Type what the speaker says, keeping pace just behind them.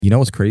You know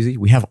what's crazy?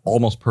 We have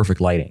almost perfect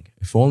lighting.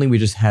 If only we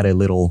just had a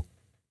little...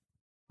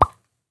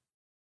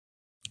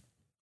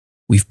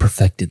 We've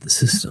perfected the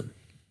system.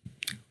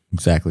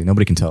 Exactly.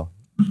 Nobody can tell.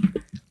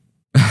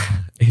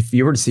 If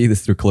you were to see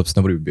this through clips,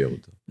 nobody would be able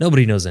to.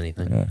 Nobody knows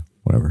anything. Yeah,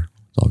 whatever.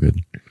 It's all good.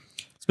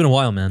 It's been a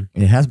while, man.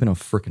 It has been a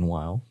freaking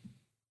while.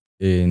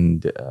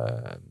 And,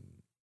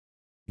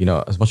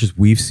 as much as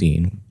we've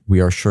seen, we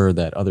are sure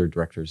that other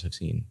directors have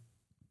seen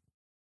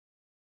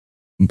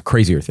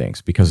crazier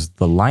things because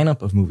the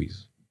lineup of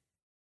movies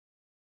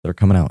that are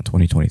coming out in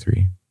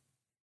 2023,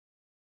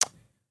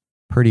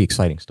 pretty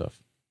exciting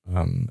stuff.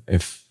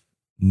 If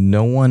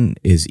no one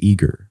is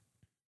eager,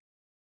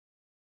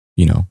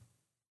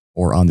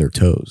 or on their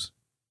toes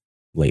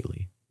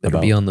lately. Better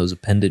be on those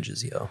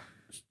appendages, yo.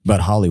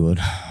 About Hollywood.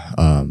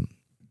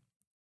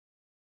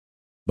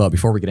 But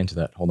before we get into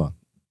that, hold on.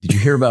 Did you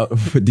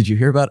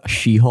hear about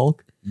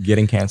She-Hulk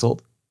getting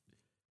canceled?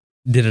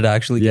 Did it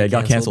actually it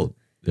got canceled.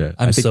 Yeah.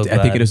 I'm so glad.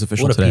 I think it is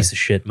official today. What a piece of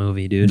shit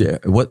movie, dude. Yeah.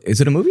 What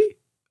is it a movie?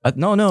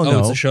 No.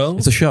 It's a show?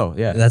 It's a show,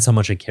 yeah. That's how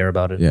much I care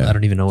about it. Yeah. I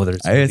don't even know whether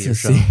it's a movie or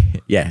show.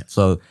 Yeah.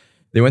 So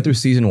they went through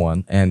season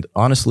 1 and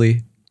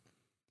honestly,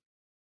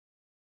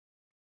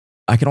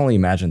 I can only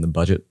imagine the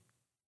budget.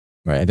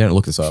 Right. I didn't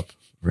look this up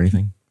or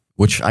anything,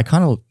 which I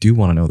kind of do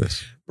want to know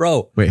this.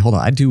 Bro. Wait, hold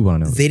on. I do want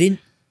to know this.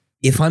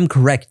 If I'm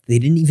correct, they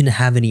didn't even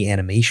have any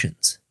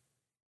animations.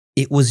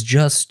 It was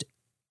just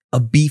a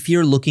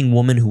beefier looking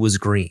woman who was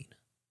green.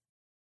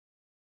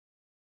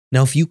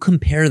 Now, if you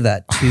compare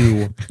that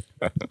to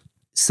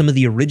some of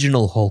the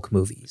original Hulk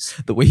movies.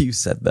 The way you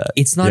said that.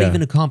 It's not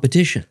even a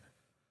competition.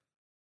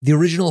 The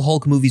original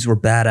Hulk movies were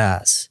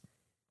badass.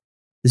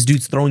 This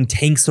dude's throwing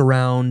tanks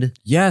around.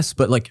 Yes,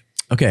 but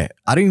okay,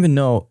 I don't even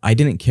know. I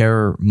didn't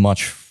care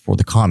much for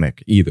the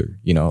comic either.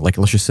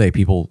 Let's just say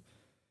people,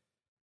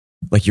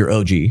 you're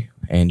OG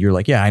and you're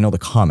like, yeah, I know the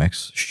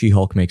comics.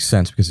 She-Hulk makes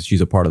sense because she's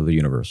a part of the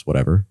universe,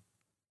 whatever.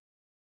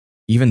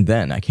 Even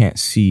then, I can't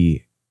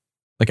see,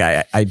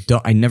 I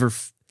never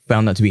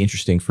found that to be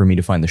interesting for me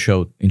to find the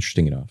show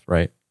interesting enough,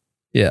 right?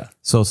 Yeah.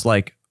 So it's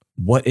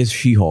what is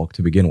She-Hulk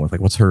to begin with?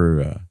 What's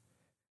her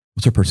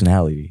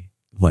personality?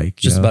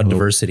 Just about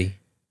diversity.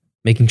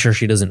 Making sure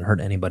she doesn't hurt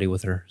anybody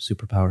with her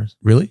superpowers.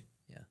 Really?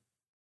 Yeah.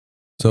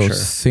 So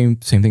same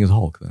thing as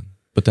Hulk then.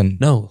 But then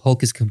no,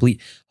 Hulk is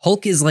complete.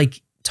 Hulk is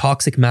like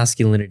toxic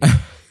masculinity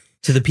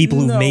to the people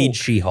who made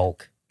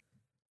She-Hulk.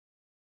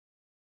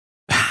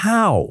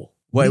 How?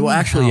 Well,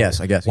 actually, yes,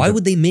 I guess. Why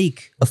would they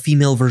make a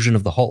female version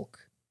of the Hulk?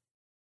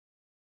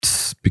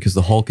 Because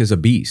the Hulk is a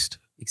beast.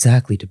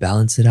 Exactly, to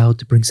balance it out,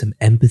 to bring some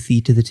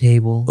empathy to the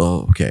table.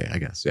 Oh, okay, I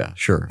guess. Yeah,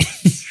 sure.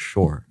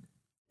 Sure.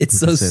 It's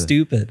so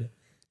stupid.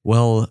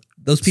 Well,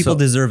 those people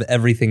deserve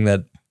everything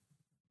that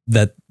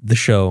the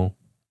show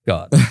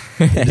got.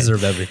 They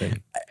deserve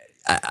everything.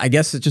 I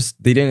guess it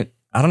just, they didn't,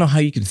 I don't know how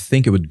you could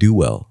think it would do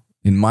well,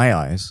 in my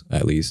eyes,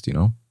 at least,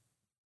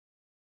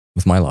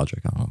 with my logic,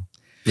 I don't know.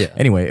 Yeah.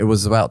 Anyway, it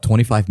was about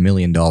 $25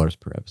 million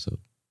per episode,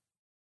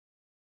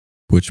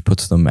 which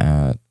puts them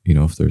at,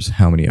 if there's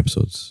how many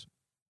episodes?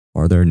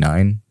 Are there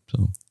 9?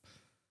 So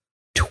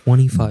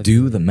 25.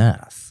 Do the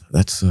math.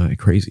 That's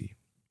crazy.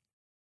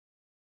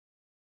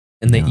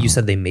 And you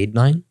said they made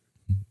 9?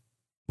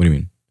 What do you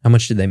mean? How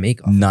much did they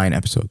make off? 9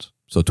 episodes.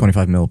 So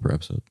 25 mil per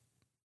episode.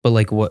 But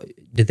what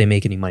did they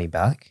make any money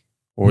back?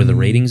 Or were the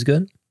ratings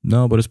good?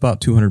 No, but it's about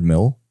 200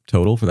 mil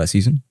total for that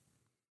season.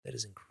 That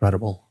is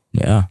incredible.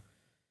 Yeah.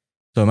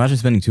 So imagine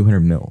spending 200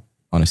 mil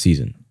on a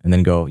season and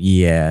then go,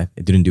 yeah,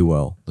 it didn't do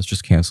well. Let's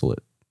just cancel it.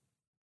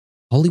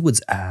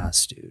 Hollywood's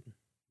ass, dude.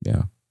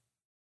 Yeah.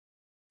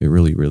 It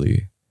really,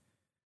 really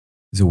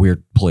is a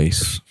weird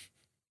place.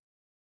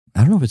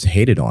 I don't know if it's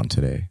hated on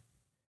today.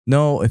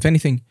 No, if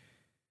anything,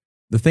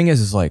 the thing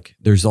is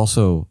there's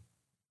also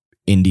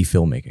indie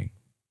filmmaking,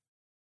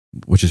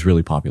 which is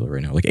really popular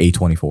right now. Like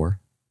A24.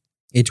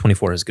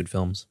 A24 has good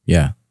films.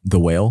 Yeah. The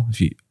Whale.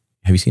 Have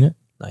you seen it?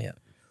 Not yet.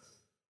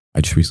 I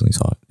just recently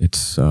saw it.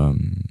 It's,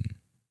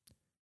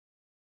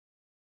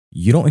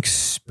 you don't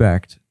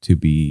expect to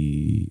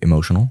be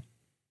emotional.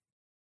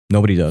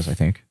 Nobody does, I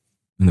think,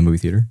 in the movie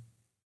theater.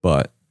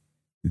 But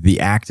the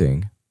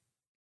acting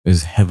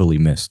is heavily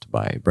missed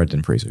by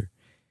Brendan Fraser.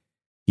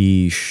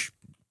 He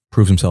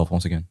proves himself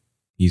once again.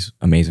 He's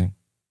amazing.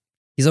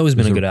 He's always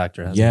been a good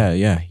actor, hasn't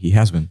he? Yeah, he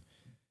has been.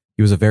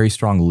 He was a very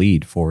strong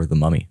lead for The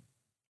Mummy.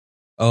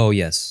 Oh,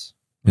 yes.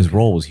 His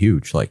role was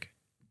huge.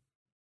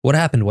 What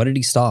happened? Why did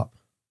he stop?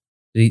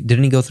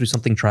 Didn't he go through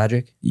something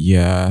tragic?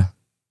 Yeah,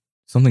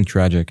 something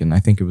tragic, and I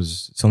think it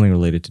was something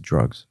related to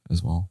drugs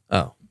as well.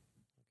 Oh.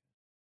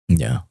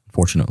 Yeah,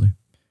 fortunately.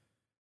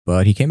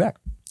 But he came back.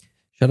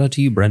 Shout out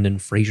to you, Brendan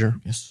Fraser.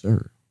 Yes,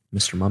 sir.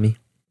 Mr. Mummy.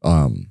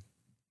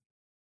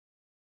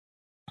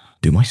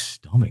 Dude, my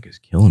stomach is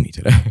killing me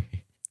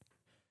today.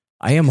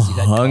 I am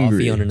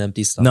hungry. Coffee on an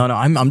empty stomach. No,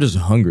 I'm just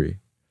hungry.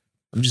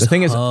 The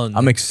thing is,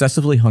 I'm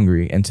excessively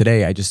hungry, and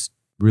today I just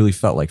really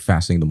felt like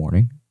fasting in the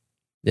morning.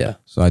 Yeah.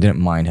 So I didn't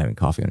mind having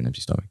coffee on an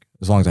empty stomach,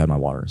 as long as I had my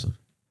water and stuff.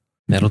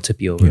 That'll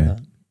tip you over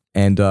that.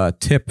 And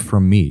tip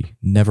from me,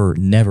 never,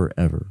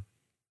 ever,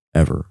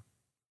 ever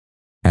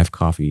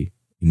coffee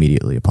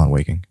immediately upon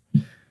waking.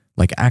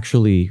 Like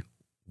actually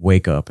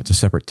wake up. It's a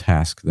separate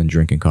task than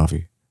drinking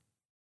coffee.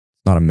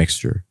 It's not a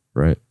mixture,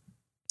 right?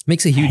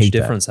 Makes a I huge hate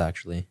difference,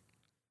 actually.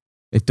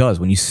 It does.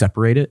 When you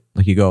separate it,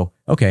 like you go,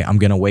 okay, I'm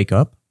going to wake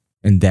up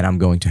and then I'm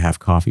going to have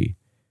coffee.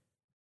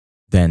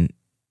 Then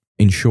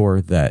ensure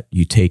that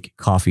you take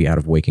coffee out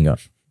of waking up.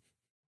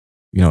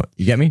 You know,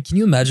 you get me? Can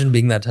you imagine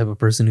being that type of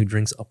person who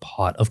drinks a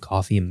pot of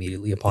coffee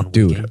immediately upon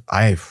waking? Dude,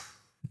 oh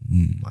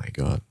my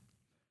God.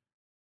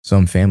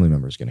 Some family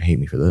members going to hate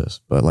me for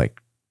this, but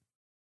like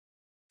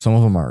some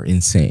of them are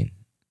insane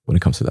when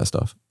it comes to that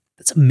stuff.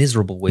 That's a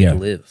miserable way to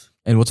live.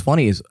 And what's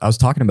funny is I was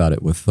talking about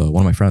it with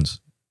one of my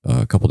friends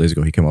a couple days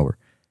ago. He came over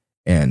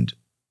and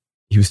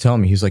he was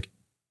telling me, he's like,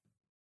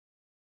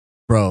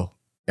 bro,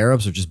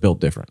 Arabs are just built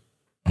different.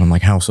 And I'm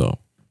like, how so?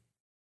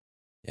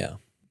 Yeah.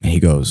 And he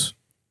goes,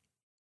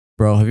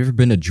 bro, have you ever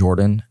been to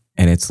Jordan?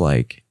 And it's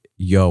like,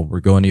 yo,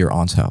 we're going to your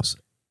aunt's house.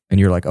 And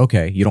you're like,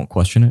 okay, you don't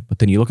question it. But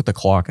then you look at the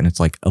clock and it's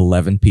like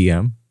 11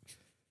 p.m.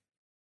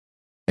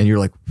 And you're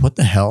like, what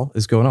the hell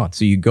is going on?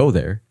 So you go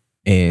there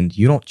and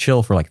you don't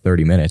chill for like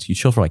 30 minutes. You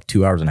chill for like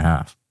 2 hours and a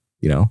half,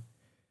 you know?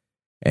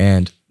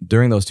 And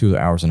during those 2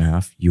 hours and a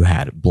half, you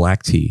had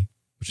black tea,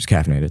 which is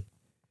caffeinated.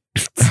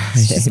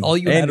 All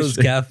you had was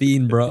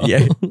caffeine, bro.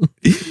 Yeah.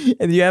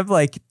 And you have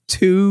like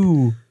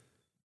two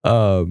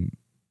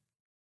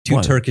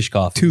Turkish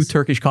coffees. 2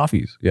 Turkish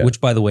coffees. Yeah. Which,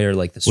 by the way, are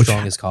like the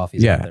strongest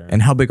coffees out there.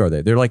 And how big are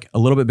they? They're like a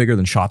little bit bigger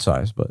than shot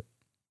size, but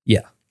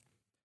yeah.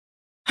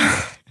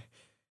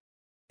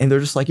 And they're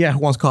just like, yeah, who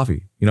wants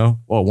coffee? You know?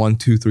 Oh, 1,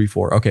 2, 3,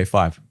 4. Okay,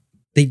 5.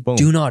 They Boom.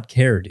 do not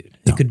care, dude.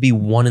 No. It could be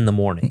 1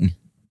 a.m.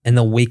 and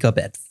they'll wake up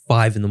at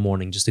 5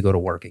 a.m. just to go to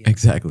work again.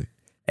 Exactly.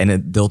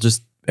 And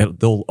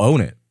they'll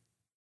own it.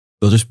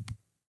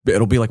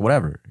 It'll be like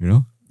whatever, you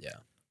know? Yeah.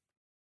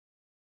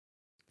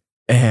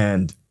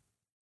 And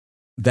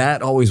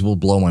that always will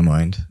blow my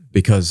mind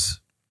because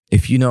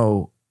if you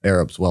know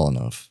Arabs well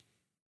enough,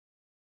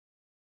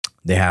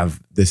 they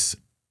have this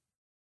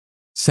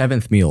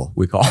 7th meal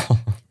we call.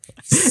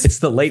 It's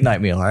the late night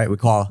meal, all right? We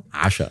call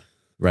Asha,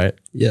 right?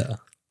 Yeah.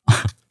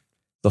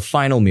 The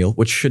final meal,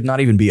 which should not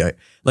even be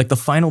the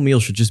final meal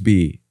should just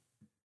be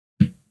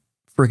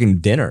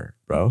freaking dinner,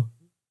 bro.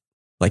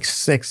 Like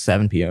 6,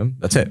 7 p.m.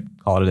 That's it.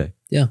 Call it a day.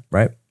 Yeah.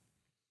 Right?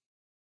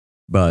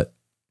 But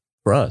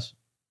for us,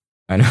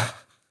 I know.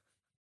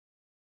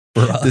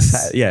 For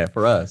us.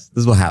 For us.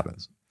 This is what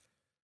happens.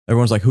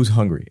 Everyone's like, who's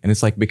hungry? And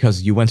it's like,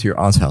 because you went to your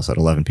aunt's house at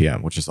 11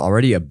 p.m., which is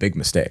already a big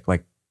mistake.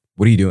 Like,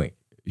 what are you doing?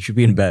 You should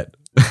be in bed.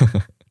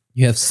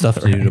 You have stuff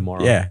to do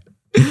tomorrow. Yeah.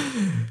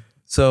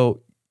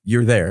 So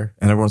you're there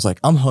and everyone's like,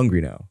 I'm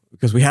hungry now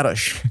because we had a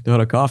ton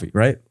of coffee,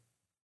 right?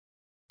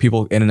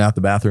 People in and out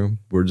the bathroom.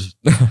 We're just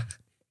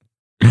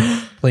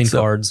playing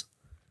cards.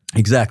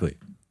 Exactly.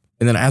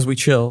 And then as we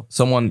chill,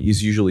 someone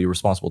is usually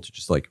responsible to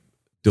just like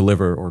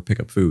deliver or pick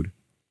up food.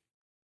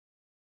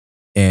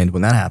 And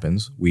when that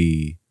happens,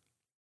 we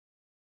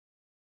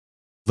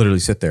literally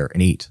sit there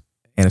and eat.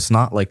 And it's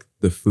not like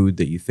the food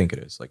that you think it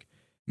is. Like,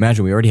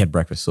 imagine we already had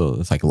breakfast, so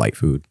it's like light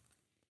food.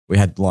 We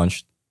had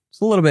lunch. It's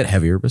a little bit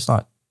heavier, but it's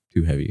not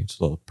too heavy. It's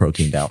a little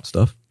proteined out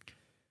stuff.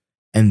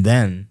 And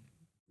then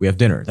we have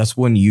dinner. That's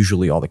when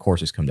usually all the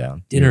courses come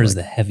down. Dinner is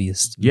the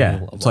heaviest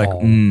meal of it's like,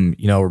 all.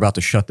 we're about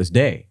to shut this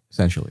day,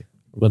 essentially.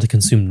 We're about to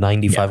consume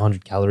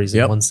 9,500 calories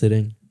in one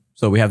sitting.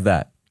 So we have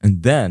that.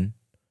 And then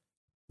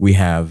we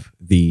have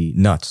the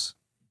nuts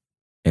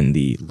and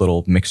the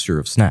little mixture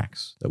of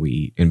snacks that we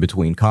eat in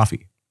between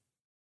coffee.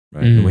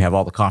 Right? And we have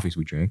all the coffees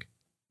we drink.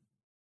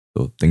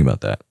 So think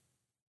about that.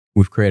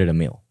 We've created a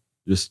meal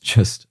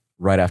just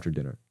right after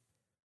dinner.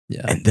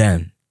 Yeah. And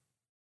then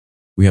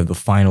we have the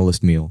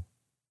finalist meal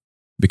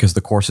because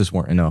the courses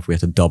weren't enough. We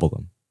had to double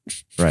them.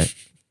 Right.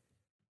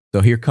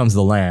 So here comes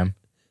the lamb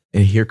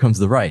and here comes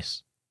the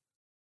rice.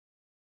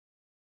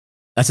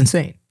 That's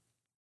insane.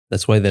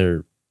 That's why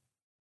they're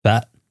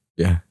fat.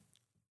 Yeah.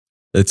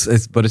 It's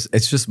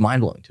just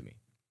mind blowing to me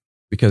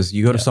because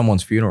you go to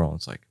someone's funeral and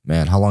it's like,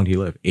 man, how long do you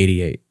live?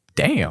 88.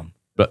 Damn.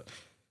 But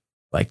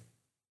like,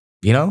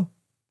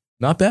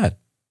 not bad.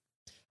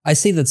 I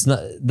say that's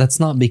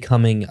not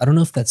becoming, I don't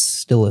know if that's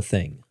still a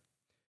thing.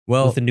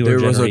 Well, with the newer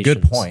there was a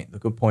good generations. point. The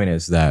good point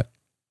is that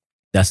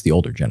that's the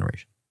older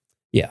generation.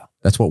 Yeah.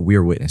 That's what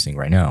we're witnessing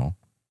right now,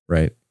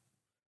 right?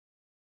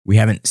 We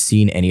haven't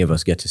seen any of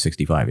us get to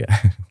 65 yet.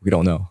 We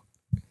don't know.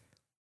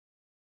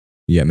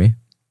 You get me? I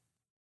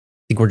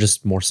think we're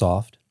just more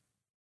soft.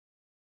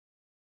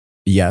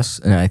 Yes,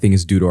 and I think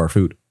it's due to our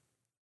food.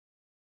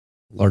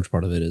 A large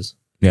part of it is.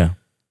 Yeah.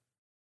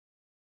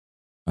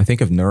 I think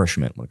of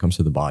nourishment when it comes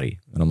to the body.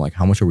 And I'm like,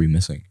 how much are we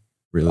missing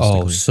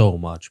realistically? Oh, so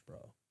much, bro.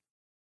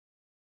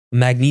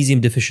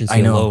 Magnesium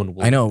deficiency alone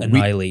will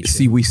annihilate you.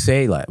 See, we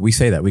say that.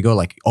 We go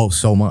like, oh,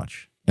 so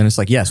much. And it's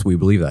like, yes, we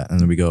believe that. And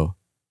then we go,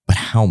 but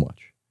how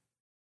much?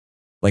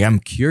 Like, I'm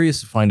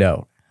curious to find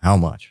out how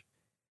much.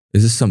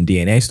 Is this some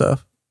DNA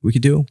stuff we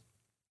could do?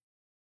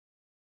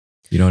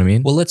 You know what I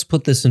mean? Well, let's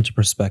put this into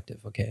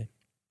perspective, okay?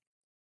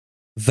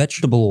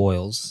 Vegetable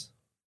oils,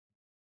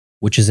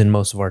 which is in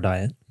most of our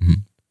diet,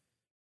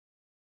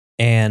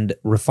 and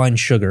refined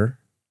sugar,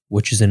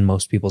 which is in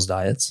most people's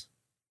diets.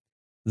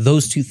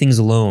 Those two things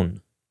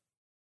alone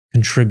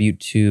contribute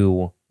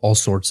to all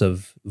sorts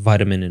of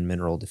vitamin and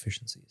mineral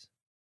deficiencies.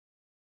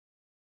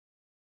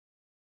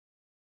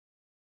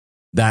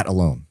 That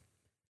alone.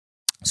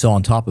 So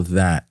on top of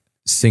that,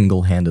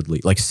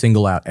 single-handedly, like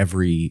single out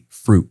every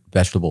fruit,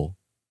 vegetable,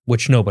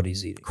 Which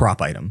nobody's eating.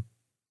 crop item.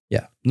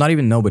 Yeah. Not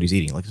even nobody's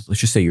eating. Like, let's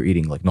just say you're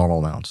eating like normal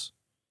amounts.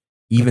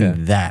 Even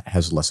Okay. that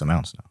has less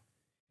amounts now.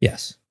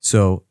 Yes.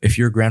 So if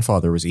your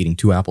grandfather was eating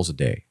 2 apples a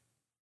day,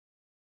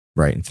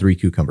 right, and 3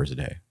 cucumbers a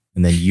day,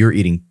 and then you're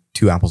eating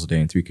 2 apples a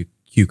day and 3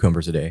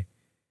 cucumbers a day,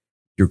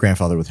 your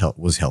grandfather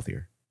was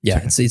healthier.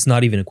 Yeah, it's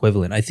not even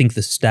equivalent. I think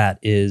the stat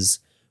is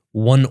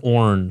 1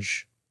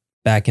 orange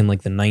back in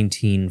like the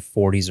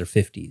 1940s or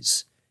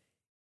 50s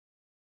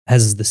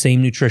has the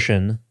same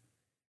nutrition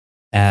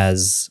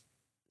as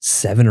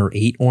 7 or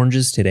 8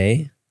 oranges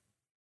today.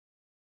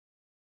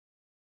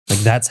 Like,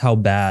 that's how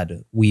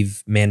bad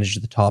we've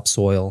managed the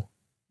topsoil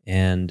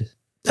and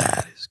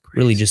That is crazy.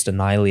 really just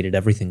annihilated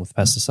everything with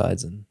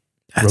pesticides and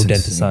That's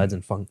rodenticides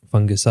insane. and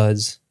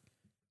fungicides.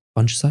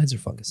 Fungicides or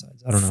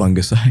fungicides? I don't know.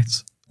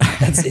 Fungicides.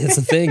 It's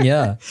a thing,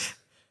 yeah.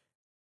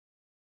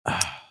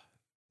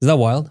 Is that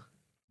wild?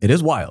 It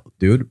is wild,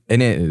 dude.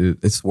 And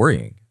it's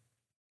worrying.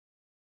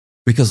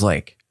 Because,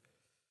 like,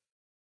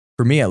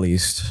 for me at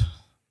least,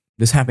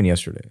 this happened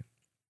yesterday.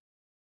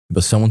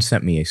 But someone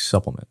sent me a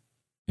supplement.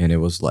 And it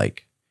was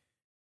like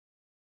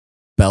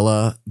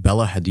Bella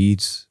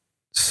Hadid's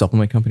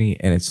supplement company.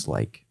 And it's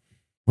like,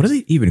 what is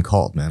it even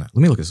called, man? Let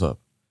me look this up.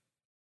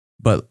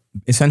 But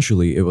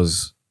essentially, it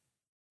was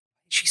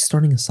She's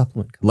starting a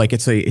supplement company. like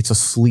it's a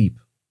sleep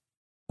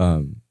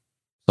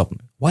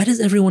supplement. Why does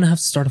everyone have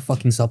to start a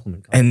fucking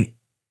supplement company? And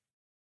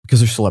because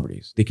they're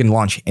celebrities, they can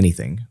launch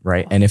anything,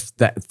 right? And if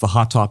the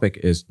hot topic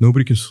is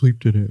nobody can sleep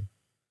today,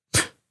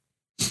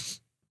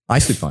 I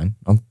sleep fine.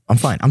 I'm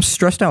fine. I'm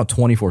stressed out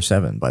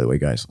 24/7. By the way,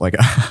 guys, like,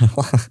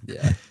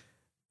 yeah.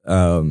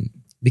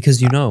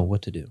 Because you know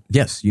what to do.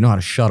 yes, you know how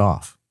to shut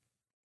off,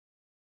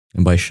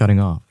 and by shutting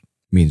off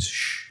means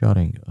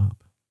shutting up.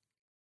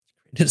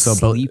 So So,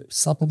 sleep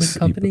supplement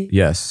company?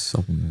 Yes,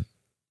 supplement.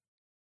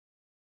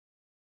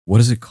 What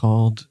is it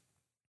called?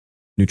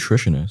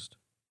 Nutritionist?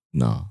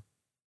 No.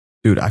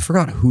 Dude, I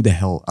forgot who the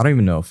hell. I don't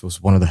even know if it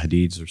was one of the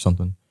Hadids or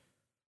something.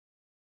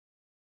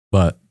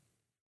 But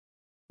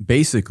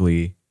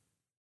basically,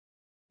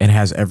 it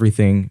has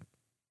everything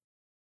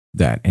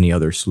that any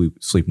other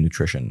sleep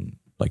nutrition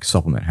like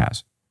supplement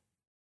has.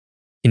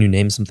 Can you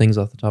name some things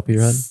off the top of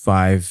your head?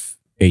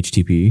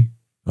 5-HTP,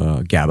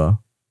 GABA,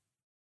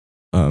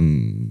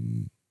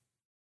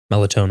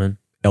 Melatonin.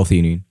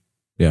 L-theanine,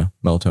 yeah,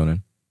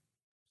 melatonin,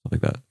 stuff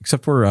like that.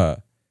 Except for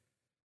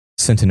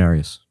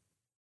Centenarius,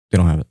 they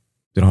don't have it.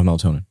 They don't have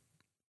melatonin.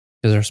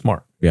 Because they're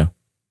smart.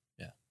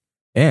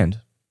 And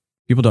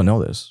people don't know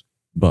this,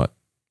 but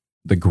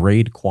the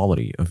grade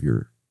quality of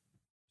your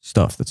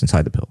stuff that's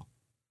inside the pill,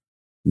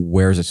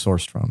 where is it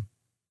sourced from?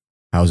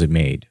 How is it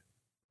made?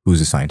 Who's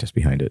the scientist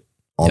behind it?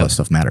 All Yep. that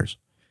stuff matters.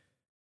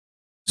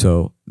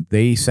 So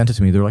they sent it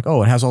to me. They're like,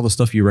 oh, it has all the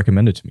stuff you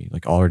recommended to me,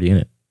 like already in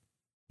it.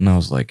 And I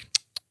was like,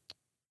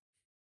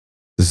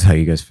 this is how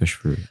you guys fish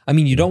for. I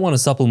mean, you don't want to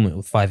supplement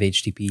with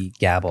 5-HTP,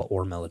 GABA,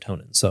 or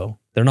melatonin. So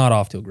they're not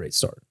off to a great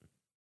start.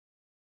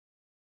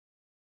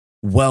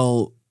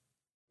 Well,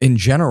 in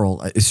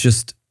general, it's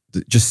just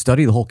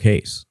study the whole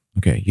case.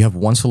 Okay, you have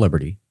one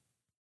celebrity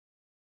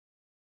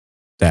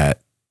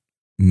that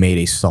made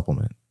a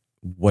supplement.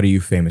 What are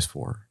you famous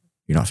for?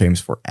 You're not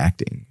famous for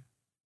acting.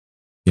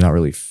 You're not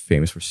really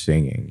famous for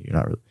singing.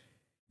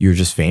 You're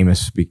just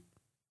famous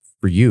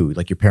for you.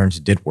 Like, your parents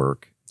did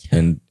work,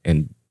 and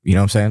you know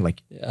what I'm saying?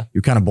 Like, Yeah.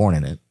 you're kind of born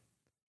in it.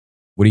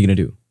 What are you gonna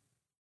do?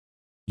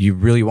 You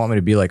really want me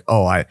to be like,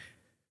 oh,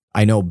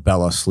 I know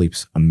Bella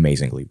sleeps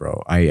amazingly,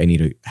 bro. I need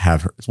to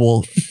have her.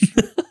 Well,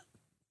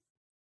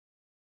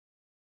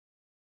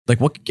 like,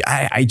 what?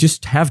 I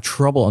just have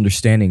trouble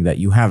understanding that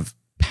you have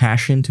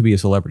passion to be a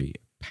celebrity,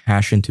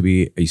 passion to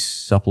be a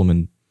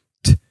supplement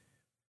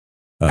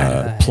I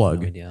have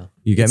plug. no idea.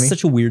 You get It's me?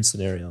 such a weird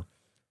scenario.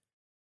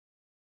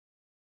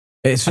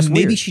 It's just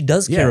Maybe weird. she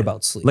does care Yeah.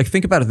 about sleep. Like,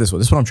 think about it this way.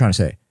 This is what I'm trying to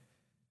say.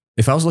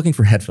 If I was looking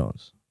for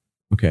headphones,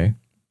 okay,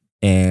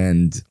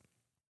 and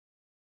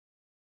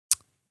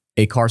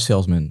a car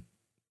salesman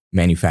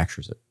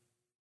manufactures it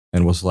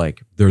and was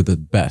like, they're the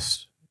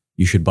best,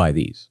 you should buy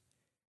these.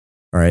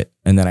 All right.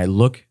 And then I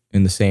look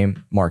in the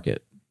same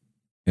market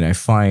and I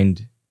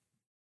find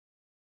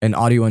an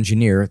audio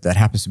engineer that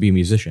happens to be a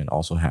musician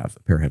also have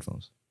a pair of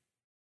headphones,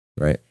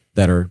 right,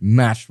 that are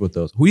matched with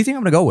those. Who do you think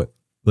I'm going to go with?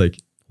 Like,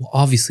 Well,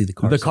 obviously the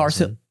car. the car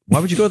salesman. why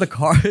would you go to the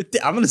car?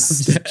 I'm gonna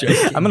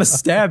joking, I'm gonna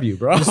stab you,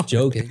 bro. I'm just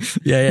joking.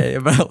 yeah.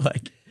 But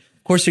like,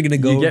 Of course, you're going to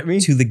go You get me?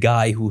 to the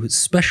guy who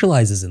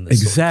specializes in this.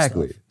 sort of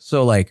exactly. stuff.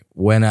 So like,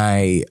 when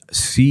I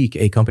seek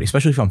a company,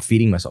 especially if I'm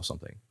feeding myself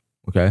something,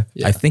 okay,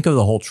 Yeah. I think of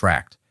the whole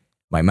tract.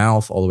 My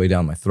mouth all the way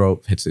down my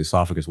throat, hits the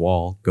esophagus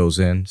wall, goes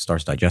in,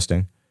 starts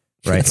digesting.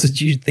 Right. That's what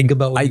you think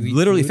about when I you eat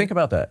literally food? think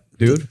about that,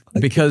 dude,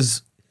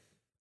 because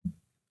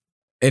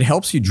it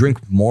helps you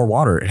drink more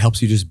water. It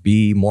helps you just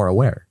be more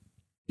aware.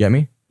 Get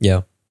me?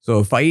 Yeah. So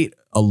if I eat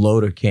a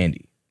load of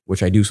candy,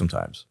 which I do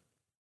sometimes,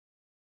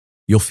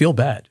 you'll feel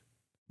bad.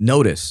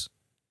 Notice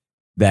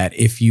that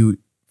if you,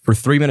 for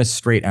 3 minutes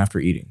straight after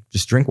eating,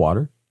 just drink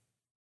water,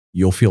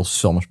 you'll feel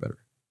so much better.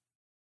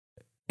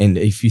 And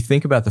if you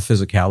think about the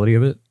physicality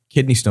of it,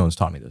 kidney stones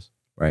taught me this,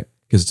 right?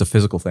 Because it's a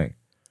physical thing.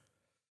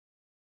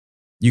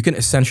 You can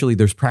essentially,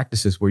 there's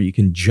practices where you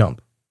can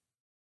jump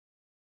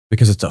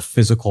because it's a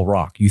physical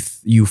rock.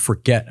 You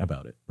forget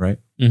about it, right?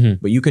 Mm-hmm.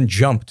 But you can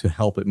jump to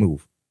help it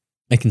move.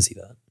 I can see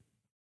that.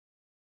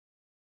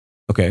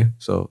 Okay,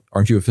 so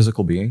aren't you a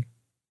physical being?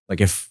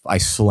 Like if I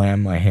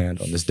slam my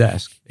hand on this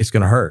desk, it's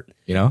going to hurt,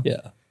 you know?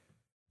 Yeah.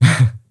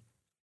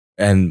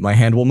 And my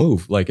hand will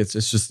move. Like it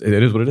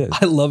is what it is.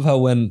 I love how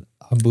when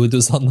Abud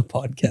was on the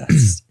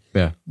podcast,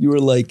 Yeah. you were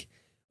like,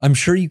 I'm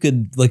sure you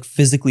could like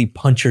physically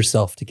punch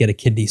yourself to get a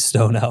kidney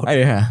stone out.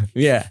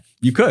 Yeah,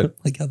 you could.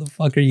 Like, how the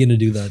fuck are you going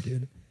to do that,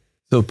 dude?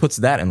 So it puts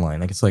that in line.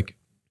 Like it's like,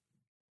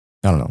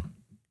 I don't know.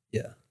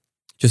 Yeah.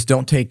 Just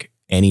don't take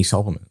any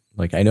supplement.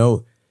 Like I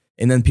know,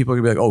 and then people are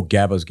gonna be like, oh,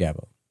 GABA's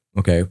GABA.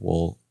 Okay,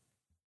 well,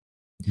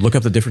 look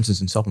up the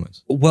differences in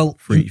supplements. Well,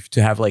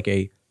 To have like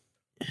a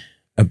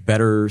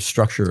better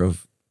structure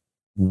of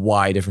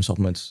why different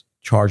supplements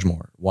charge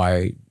more,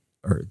 why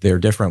or they're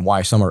different,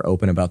 why some are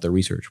open about their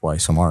research, why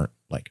some aren't.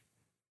 Like,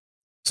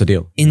 it's a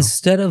deal.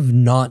 instead of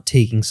not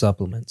taking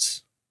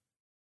supplements,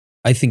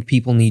 I think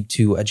people need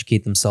to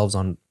educate themselves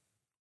on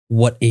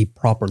what a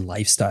proper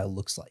lifestyle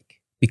looks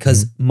like.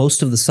 Because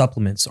most of the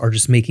supplements are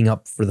just making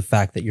up for the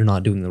fact that you're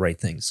not doing the right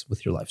things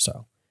with your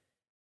lifestyle.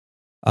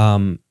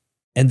 And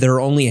there are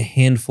only a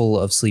handful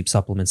of sleep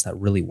supplements that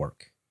really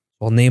work.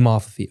 I'll name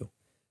off a few.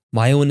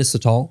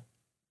 Myo-inositol,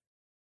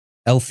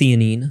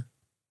 L-theanine,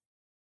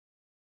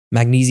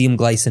 magnesium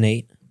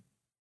glycinate,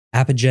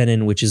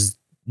 apigenin, which is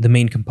the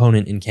main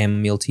component in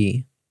chamomile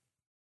tea,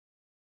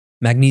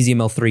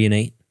 magnesium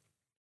L-threonate.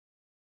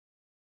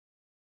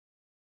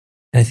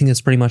 And I think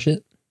that's pretty much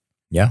it.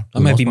 Yeah. I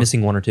might be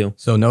missing one or two.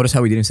 So notice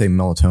how we didn't say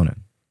melatonin.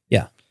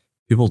 Yeah.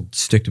 People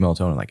stick to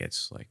melatonin like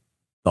it's like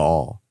the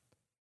all.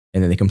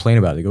 And then they complain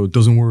about it. They go, it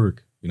doesn't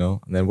work, you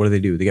know? And then what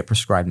do? They get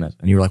prescribed meth.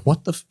 And you're like,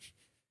 what the?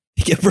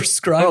 You get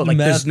prescribed like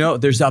meth.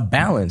 there's a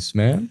balance,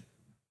 man.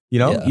 You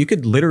know, Yeah. you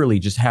could literally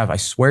just have, I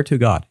swear to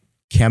God,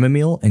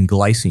 chamomile and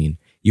glycine.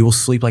 You will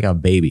sleep like a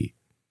baby.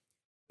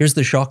 Here's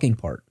the shocking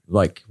part.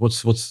 Like,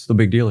 what's the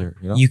big deal here?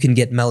 You know? You can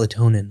get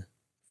melatonin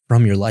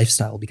from your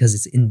lifestyle because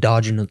it's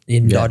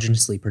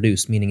endogenously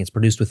produced, meaning it's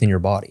produced within your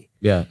body.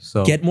 Yeah.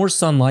 So Get more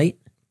sunlight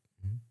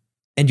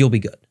and you'll be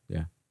good.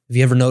 Yeah. Have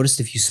you ever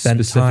noticed if you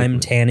spend time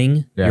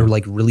tanning, you're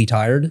like really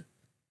tired?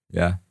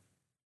 Yeah.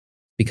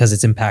 Because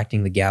it's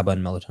impacting the GABA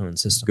and melatonin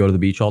system. Go to the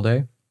beach all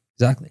day.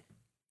 Exactly.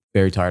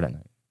 Very tired at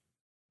night.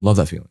 Love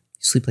that feeling. You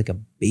sleep like a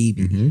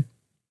baby. Mm-hmm.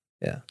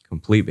 Yeah.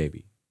 Complete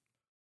baby.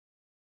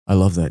 I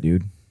love that,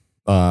 dude.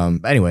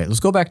 Anyway, let's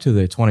go back to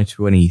the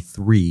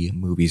 2023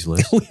 movies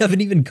list. We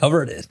haven't even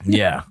covered it.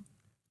 Yeah.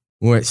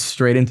 We went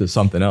straight into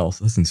something else.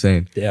 That's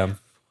insane. Damn.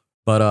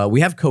 But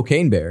we have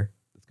Cocaine Bear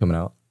that's coming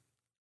out.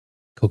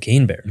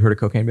 Cocaine Bear. You heard of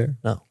Cocaine Bear?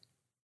 No.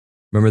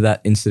 Remember that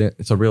incident?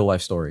 It's a real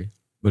life story,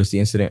 but it's the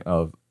incident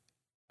of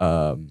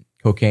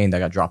cocaine that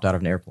got dropped out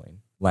of an airplane,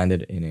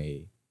 landed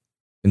in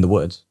the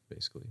woods,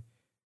 basically.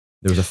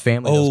 There was a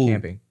family that was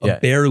camping. A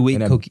bear who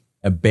ate cocaine.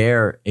 A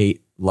bear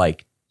ate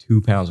like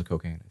 2 pounds of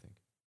cocaine, I think.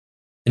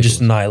 And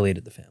just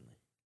annihilated the family,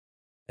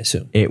 I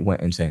assume. It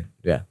went insane.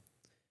 Yeah.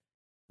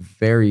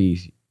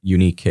 Very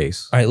unique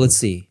case. All right, let's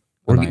see.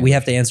 We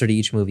have to answer to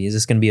each movie. Is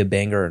this going to be a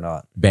banger or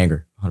not?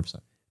 Banger, 100%.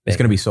 It's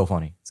going to be so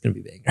funny. It's going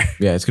to be banger.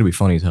 Yeah, it's going to be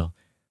funny as hell.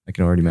 I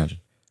can already imagine.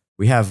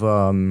 We have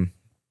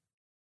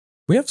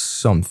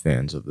some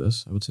fans of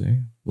this, I would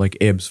say. Like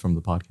Ibs from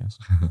the podcast.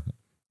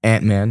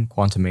 Ant-Man,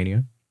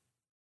 Quantumania.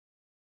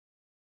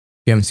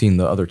 If you haven't seen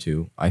the other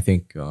two, I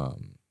think what's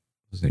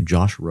his name?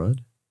 Josh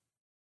Rudd?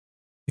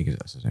 I think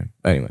that's his name.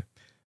 Anyway.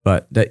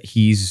 But that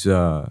he's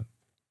been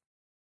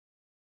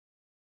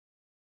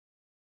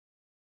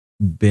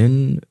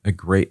a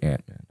great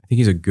Ant-Man. I think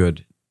he's a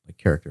good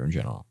character in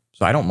general.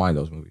 So I don't mind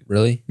those movies.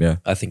 Really? Yeah.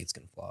 I think it's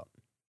going to flop.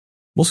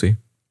 We'll see.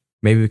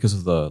 Maybe because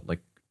of the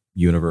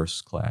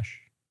universe clash.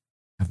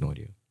 I have no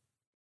idea.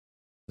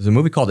 There's a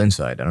movie called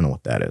Inside. I don't know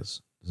what that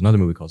is. There's another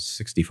movie called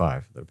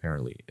 65 that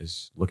apparently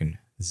is looking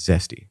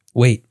zesty.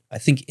 Wait, I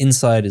think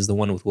Inside is the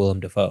one with Willem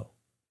Dafoe.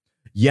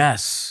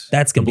 Yes.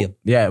 That's going to be a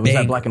Yeah, was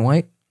banger. that black and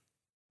white?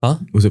 Huh?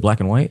 Was it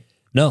black and white?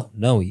 No.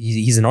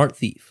 He's an art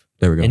thief.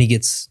 There we go. And he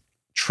gets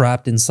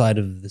trapped inside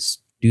of this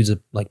dude's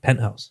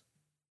penthouse.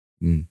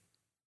 Mm.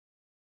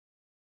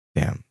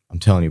 Damn. I'm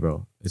telling you,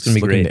 bro. It's going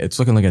to be great. It's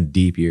looking like a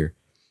deep year.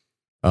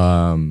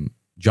 John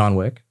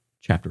Wick,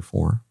 Chapter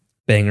 4.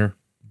 Banger.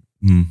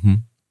 Mm-hmm.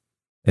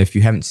 If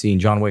you haven't seen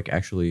John Wick,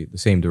 actually the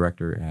same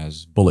director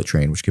as Bullet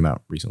Train, which came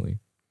out recently.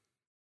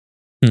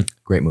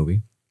 Great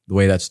movie. The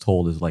way that's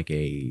told is like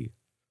a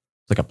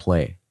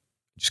play.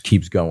 It just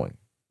keeps going.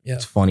 Yeah.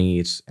 It's funny.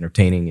 It's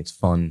entertaining. It's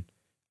fun.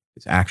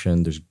 It's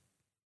action. There's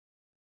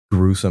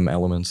gruesome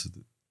elements.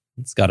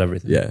 It's got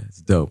everything. Yeah,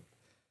 it's dope.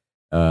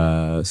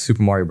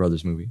 Super Mario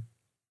Brothers movie,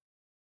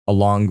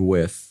 along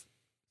with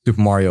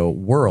Super Mario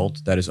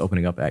World, that is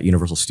opening up at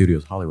Universal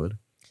Studios Hollywood,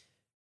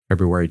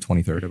 February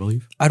 23rd, I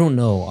believe. I don't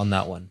know on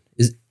that one.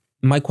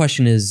 My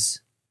question is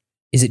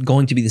it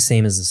going to be the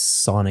same as the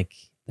Sonic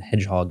the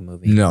Hedgehog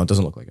movie? No, it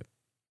doesn't look like it.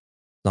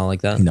 Not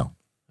like that? No.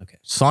 Okay.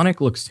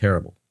 Sonic looks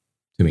terrible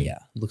to me. Yeah,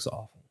 it looks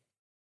awful.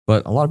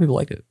 But a lot of people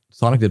liked it.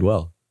 Sonic did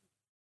well.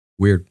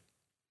 Weird.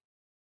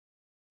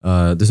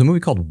 There's a movie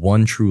called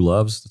One True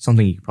Loves. That's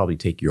something you could probably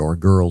take your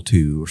girl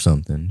to or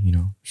something, you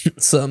know.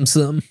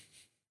 Some.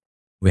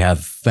 We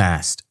have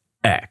Fast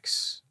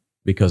X,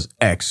 because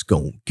X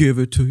gon' give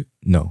it to you.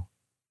 No,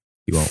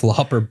 he won't.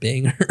 Flop or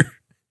banger.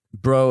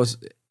 Bro,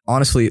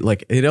 honestly,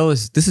 like,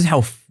 this is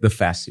how the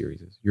Fast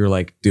series is. You're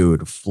like,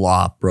 dude,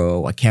 flop,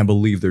 bro. I can't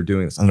believe they're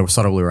doing this. And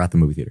suddenly we were at the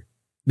movie theater.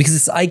 Because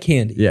it's eye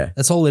candy. Yeah.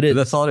 That's all it is.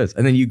 That's all it is.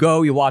 And then you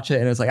go, you watch it,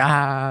 and it's like,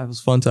 it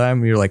was a fun time.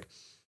 And you're like,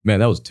 man,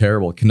 that was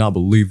terrible. I cannot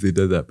believe they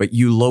did that. But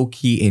you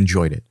low-key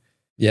enjoyed it.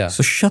 Yeah.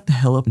 So shut the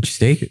hell up and just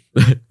take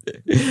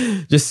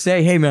it. Just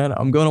say, hey, man,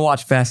 I'm going to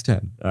watch Fast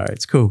 10. All right,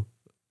 it's cool.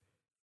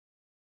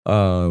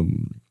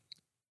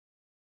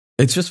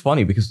 It's just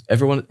funny because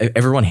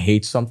everyone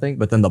hates something,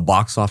 but then the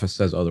box office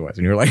says otherwise.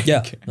 And you're like,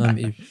 yeah, I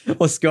mean,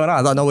 what's going on?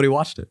 I thought nobody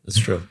watched it. That's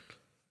true.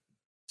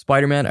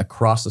 Spider-Man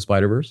Across the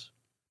Spider-Verse.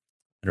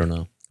 I don't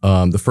know.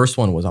 The first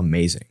one was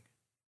amazing.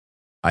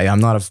 I'm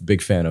not a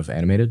big fan of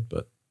animated,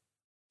 but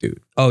dude.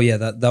 Oh, yeah,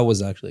 that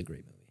was actually a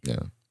great movie.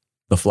 Yeah.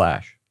 The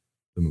Flash,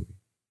 the movie.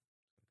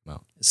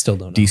 Wow. Still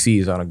don't know. DC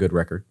is on a good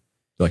record,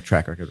 like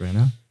track record right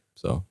now.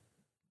 So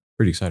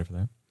pretty excited for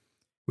that.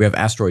 We have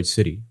Asteroid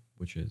City,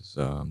 which is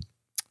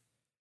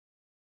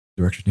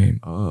director's name.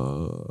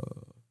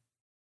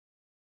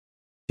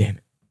 Damn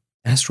it.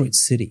 Asteroid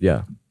City.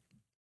 Yeah.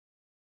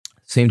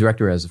 Same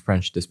director as The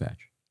French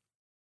Dispatch.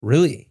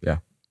 Really? Yeah.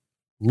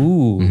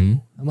 Ooh, Mm-hmm.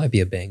 that might be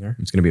a banger.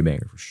 It's going to be a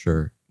banger for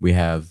sure. We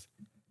have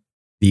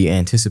the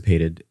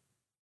anticipated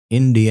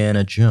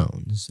Indiana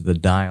Jones, The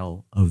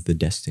Dial of the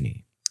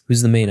Destiny.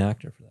 Who's the main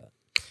actor for that?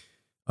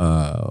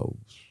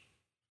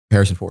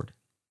 Harrison Ford.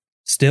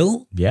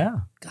 Still? Yeah.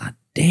 God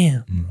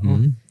damn.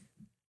 Mm-hmm.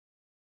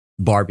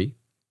 Barbie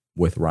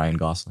with Ryan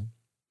Gosling.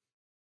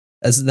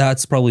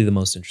 That's probably the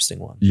most interesting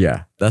one.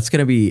 Yeah. That's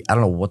going to be, I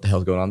don't know what the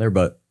hell's going on there,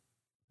 but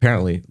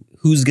apparently.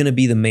 Who's going to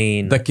be the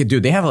main?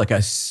 Dude, they have like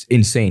a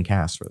insane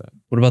cast for that.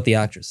 What about the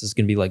actress? Is it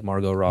going to be like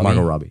Margot Robbie?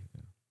 Margot Robbie.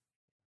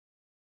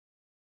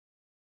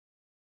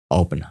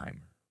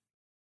 Oppenheimer.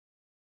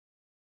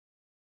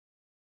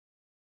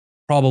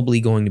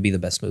 Probably going to be the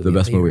best movie. The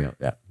best movie out.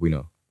 Yeah, we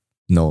know.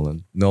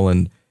 Nolan.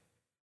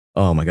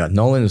 Oh my God.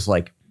 Nolan is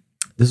like,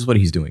 this is what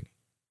he's doing.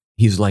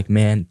 He's like,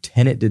 man,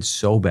 Tenet did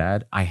so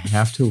bad. I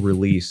have to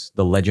release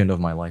The Legend of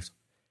My Life.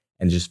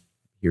 And just,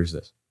 here's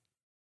this.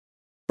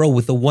 Bro,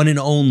 with the one and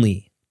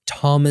only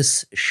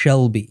Thomas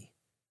Shelby.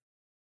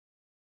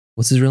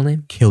 What's his real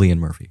name? Cillian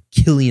Murphy.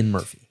 Cillian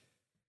Murphy.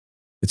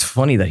 It's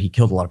funny that he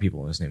killed a lot of people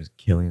and his name is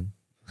Cillian.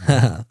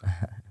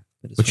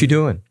 What you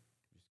doing?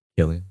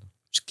 Cillian.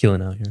 Just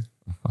killing out here.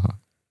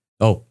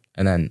 Oh,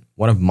 and then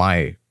one of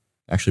my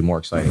actually more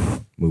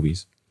exciting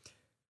movies.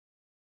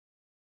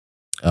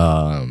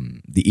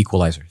 The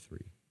Equalizer 3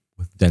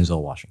 with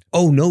Denzel Washington.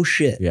 Oh, no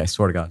shit. Yeah, I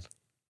swear to God.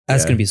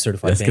 That's going to be a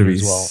certified banger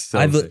as well.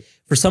 So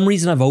for some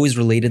reason, I've always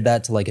related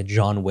that to like a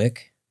John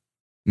Wick.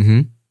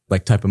 Mm-hmm.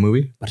 Like type of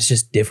movie. But it's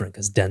just different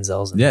because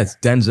Denzel's in there. Yeah, it's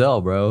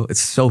Denzel, bro.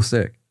 It's so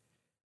sick.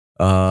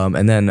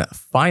 And then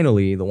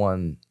finally, the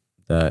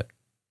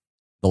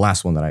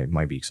last one that I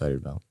might be excited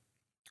about.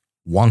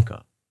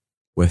 Wonka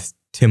with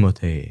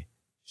Timothée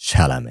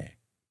Chalamet.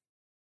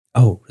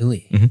 Oh,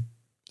 really? Mm-hmm.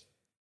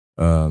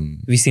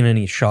 Have you seen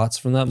any shots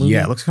from that movie?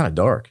 Yeah, it looks kind of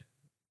dark.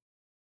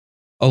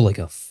 Oh, like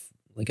a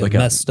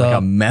messed up. Like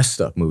a messed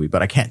up movie,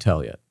 but I can't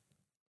tell yet.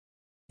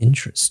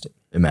 Interesting.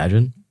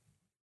 Imagine.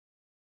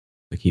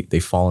 Like they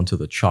fall into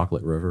the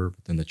chocolate river,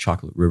 but then the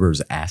chocolate river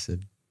is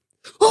acid.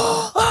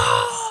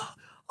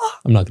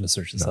 I'm not going to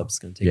search this up. It's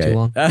going to take too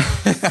long.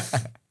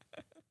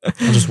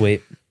 I'll just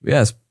wait. Yeah,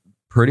 that's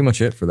pretty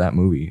much it for that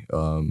movie.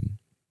 Or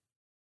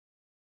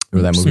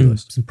that movie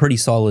list. Some pretty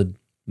solid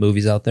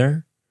movies out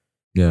there.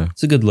 Yeah.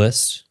 It's a good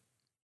list.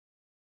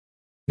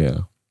 Yeah.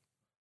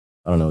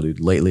 I don't know, dude.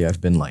 Lately, I've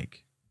been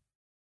like,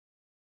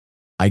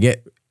 I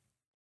get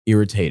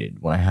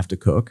irritated when I have to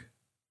cook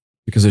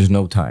because there's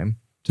no time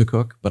to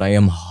cook, but I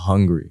am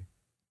hungry.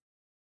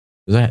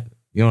 Is that,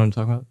 you know what I'm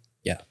talking about?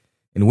 Yeah.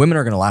 And women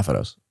are going to laugh at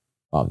us,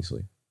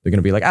 obviously. They're going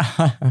to be like,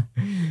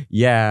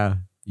 yeah,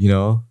 you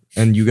know,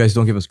 and you guys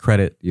don't give us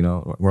credit, you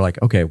know. We're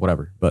like, okay,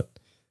 whatever. But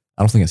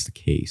I don't think that's the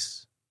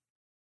case.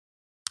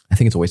 I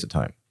think it's a waste of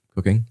time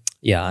cooking.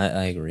 Yeah,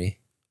 I agree.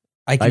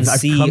 I've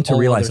see come to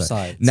realize that.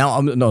 Sides. Now,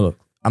 I'm not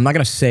going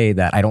to say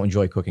that I don't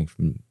enjoy cooking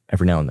from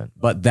every now and then,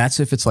 but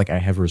that's if it's like I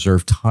have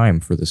reserved time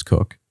for this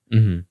cook.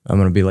 Mm-hmm. I'm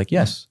going to be like,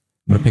 yes,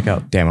 I'm going to pick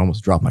out, damn, I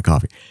almost dropped my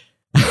coffee.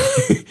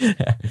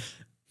 But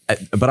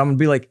I'm going to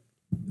be like,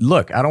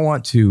 look, I don't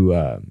want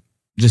to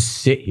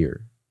just sit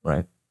here,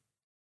 right?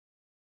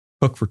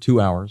 Cook for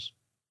 2 hours.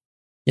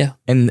 Yeah.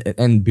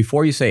 And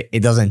before you say it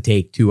doesn't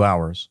take 2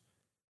 hours.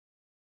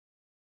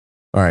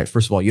 All right,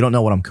 first of all, you don't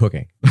know what I'm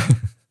cooking.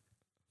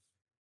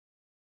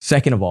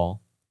 Second of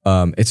all,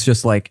 it's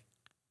just like,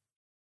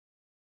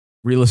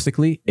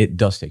 realistically, it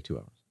does take 2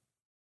 hours.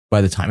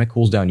 By the time it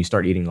cools down, you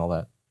start eating all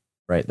that,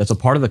 right? That's a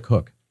part of the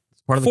cook.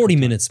 It's part of the 40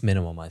 cook minutes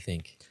minimum, I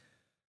think.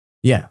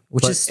 Yeah.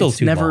 Which is still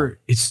too long.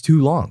 It's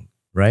too long,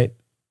 right?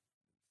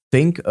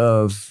 Think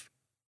of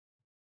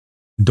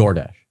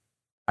DoorDash.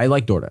 I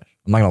like DoorDash.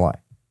 I'm not going to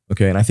lie.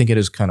 Okay. And I think it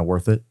is kind of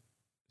worth it,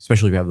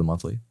 especially if you have the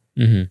monthly.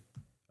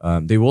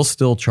 Mm-hmm. They will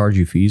still charge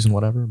you fees and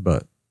whatever,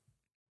 but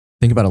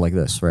think about it like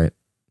this, right?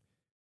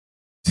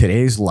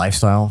 Today's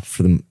lifestyle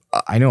for them,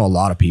 I know a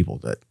lot of people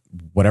that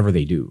whatever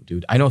they do,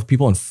 dude. I know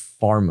people in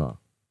pharma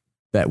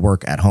that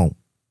work at home.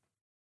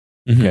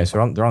 Mm-hmm. Okay. So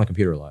they're on the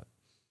computer a lot.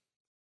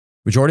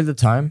 Majority of the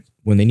time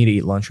when they need to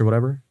eat lunch or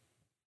whatever,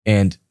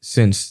 and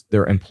since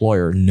their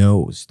employer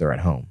knows they're at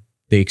home,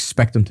 they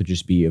expect them to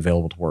just be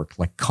available to work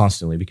like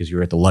constantly because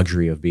you're at the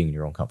luxury of being in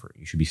your own comfort.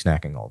 You should be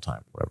snacking all the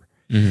time, whatever.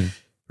 Mm-hmm.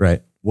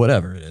 Right?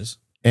 Whatever it is.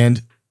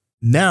 And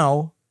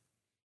now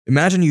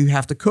imagine you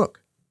have to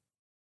cook.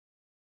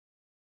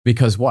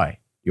 Because why?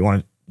 You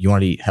want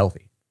to eat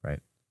healthy, right?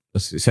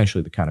 That's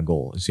essentially the kind of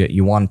goal. Is that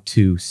you want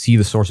to see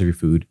the source of your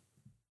food,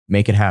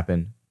 make it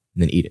happen,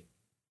 and then eat it.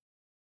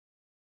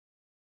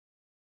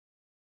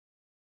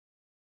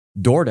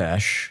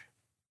 DoorDash,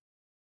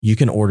 you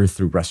can order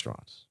through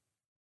restaurants.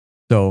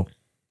 So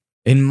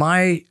in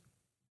my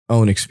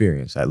own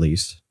experience, at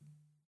least,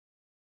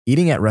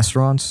 eating at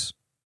restaurants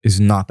is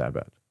not that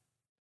bad.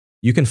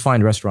 You can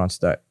find restaurants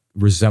that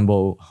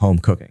resemble home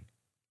cooking.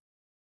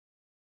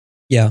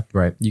 Yeah,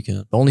 right. You can.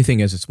 The only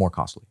thing is it's more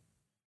costly.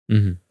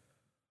 Mm-hmm.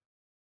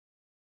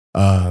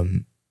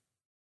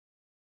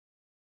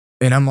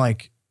 And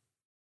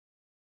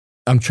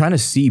I'm trying to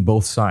see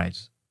both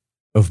sides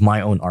of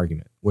my own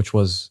argument, which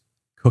was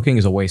cooking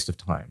is a waste of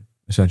time,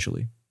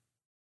 essentially.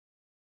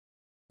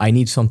 I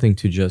need something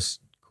to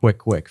just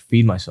quick,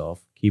 feed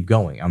myself, keep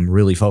going. I'm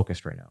really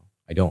focused right now.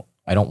 I don't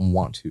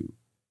want to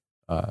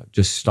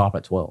just stop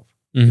at 12,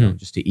 Mm-hmm.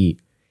 just to eat.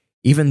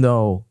 Even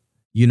though,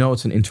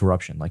 it's an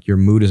interruption, like your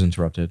mood is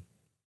interrupted,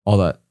 all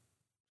that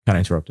kind of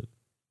interrupted.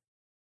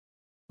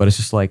 But it's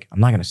just like, I'm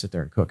not going to sit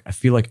there and cook. I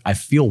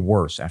feel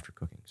worse after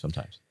cooking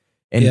sometimes.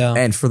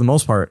 And for the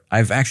most part,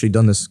 I've actually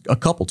done this a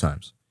couple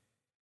times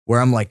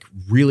where I'm like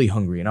really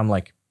hungry and I'm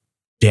like,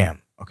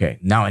 damn, okay,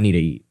 now I need to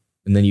eat.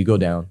 And then you go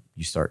down,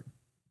 you start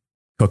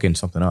cooking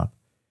something up.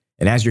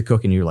 And as you're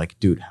cooking, you're like,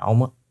 dude, how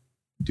much?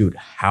 Dude,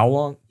 how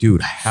long?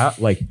 Dude, how,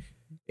 like,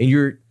 and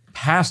you're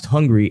past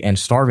hungry and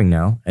starving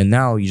now. And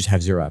now you just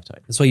have zero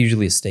appetite. That's why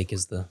usually a steak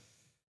is the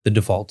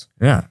default.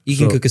 Yeah. You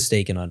can cook a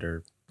steak in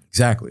under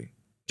exactly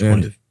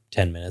 10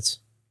 minutes.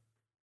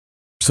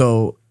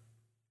 So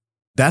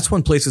that's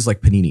when places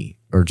like Panini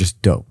are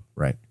just dope,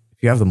 right?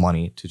 If you have the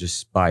money to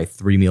just buy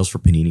 3 meals for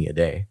Panini a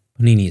day.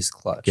 Panini is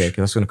clutch. Okay,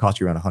 because that's going to cost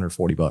you around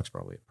 $140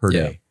 probably per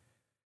day.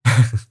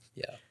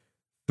 Yeah.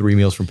 3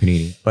 meals from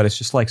Panini. But it's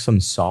just like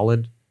some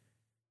solid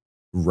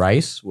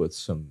rice with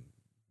some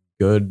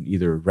good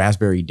either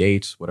raspberry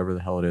dates, whatever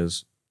the hell it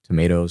is,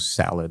 tomatoes,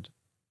 salad.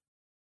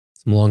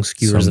 Some long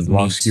skewers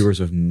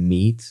of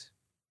meat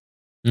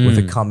with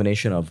a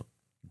combination of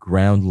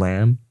ground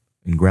lamb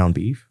and ground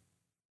beef.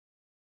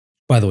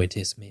 By the way, it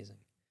tastes amazing.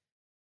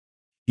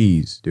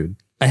 Cheese, dude.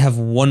 I have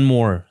one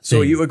more thing.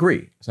 So you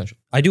agree, essentially?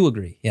 I do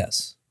agree,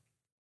 yes.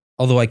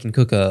 Although I can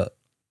cook a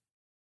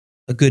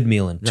good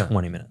meal in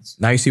 20 minutes.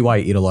 Now you see why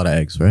you eat a lot of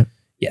eggs, right?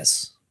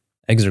 Yes.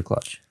 Eggs are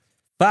clutch.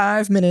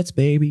 5 minutes,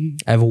 baby.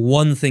 I have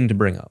one thing to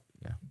bring up.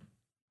 Yeah.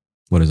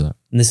 What is that?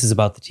 And this is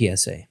about the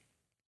TSA.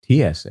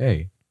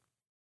 TSA?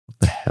 What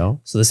the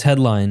hell? So this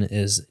headline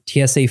is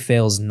TSA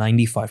fails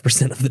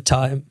 95% of the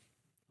time.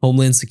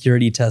 Homeland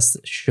Security tests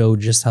show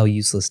just how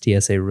useless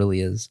TSA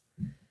really is.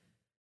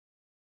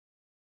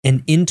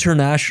 An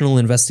international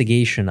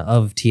investigation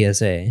of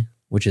TSA,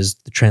 which is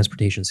the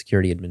Transportation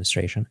Security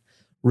Administration,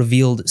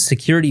 revealed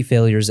security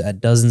failures at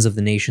dozens of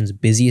the nation's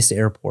busiest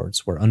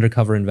airports where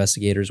undercover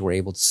investigators were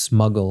able to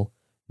smuggle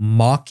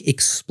mock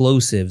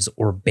explosives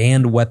or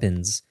banned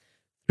weapons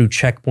through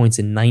checkpoints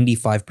in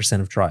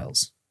 95% of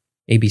trials,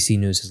 ABC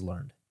News has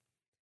learned.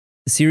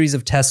 A series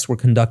of tests were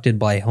conducted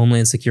by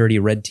Homeland Security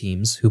red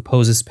teams who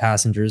pose as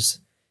passengers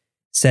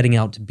setting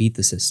out to beat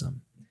the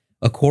system.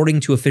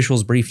 According to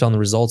officials briefed on the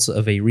results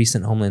of a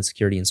recent Homeland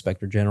Security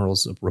Inspector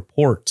General's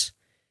report,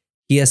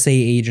 TSA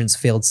agents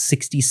failed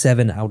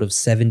 67 out of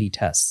 70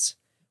 tests,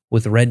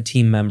 with red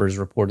team members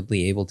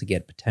reportedly able to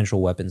get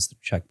potential weapons through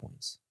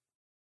checkpoints.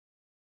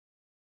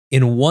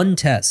 In one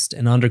test,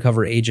 an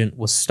undercover agent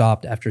was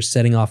stopped after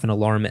setting off an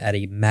alarm at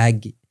a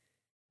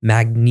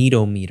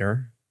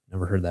magnetometer.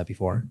 Never heard that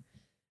before.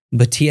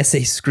 But TSA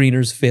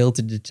screeners failed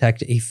to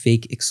detect a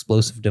fake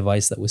explosive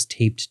device that was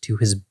taped to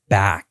his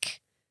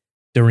back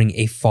during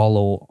a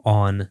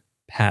follow-on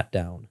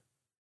pat-down.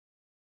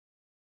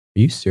 Are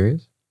you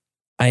serious?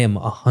 I am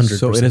 100%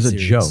 So it is a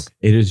serious. joke.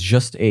 It is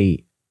just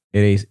a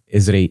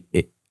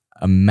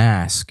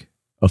mask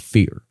of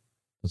fear.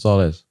 That's all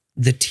it is.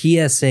 The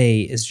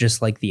TSA is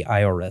just like the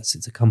IRS.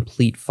 It's a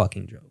complete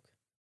fucking joke.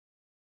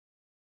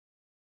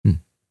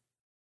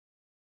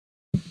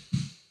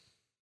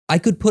 I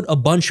could put a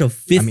bunch of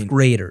fifth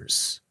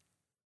graders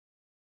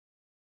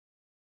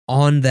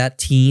on that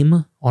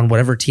team, on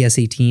whatever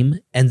TSA team,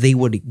 and they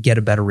would get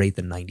a better rate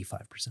than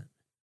 95%.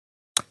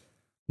 I'm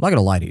not going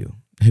to lie to you.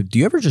 Do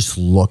you ever just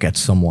look at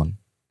someone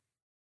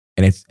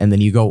and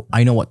then you go,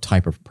 I know what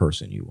type of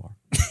person you are?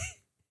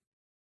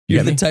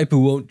 You're the type who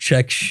won't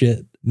check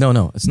shit.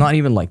 No, it's not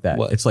even like that.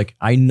 What? It's like,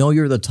 I know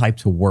you're the type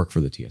to work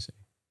for the TSA.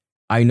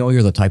 I know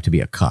you're the type to be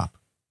a cop.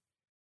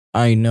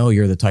 I know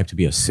you're the type to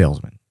be a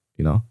salesman,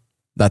 you know?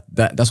 That's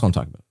what I'm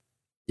talking about.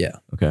 Yeah.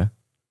 Okay.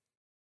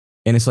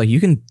 And it's like, you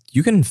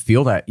can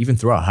feel that even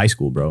throughout high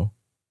school, bro.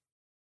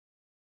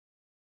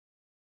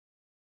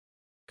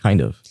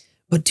 Kind of.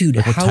 But dude,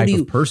 like what type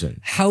of person?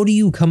 How do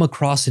you come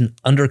across an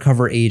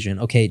undercover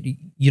agent? Okay,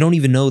 you don't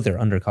even know they're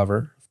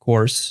undercover, of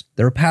course.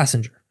 They're a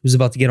passenger who's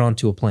about to get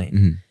onto a plane.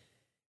 Mm-hmm.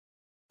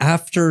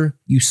 After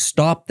you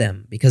stop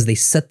them because they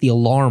set the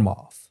alarm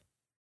off,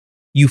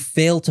 you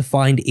fail to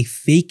find a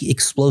fake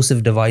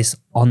explosive device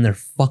on their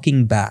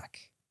fucking back.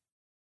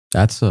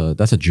 That's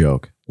a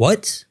joke.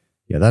 What?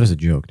 Yeah, that is a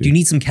joke, dude. Do you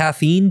need some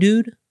caffeine,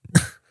 dude?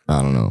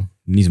 I don't know.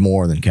 He needs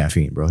more than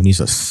caffeine, bro. He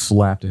needs a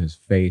slap to his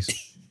face.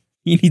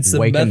 You need some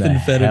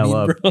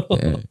methamphetamine, bro.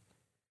 Yeah.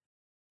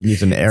 He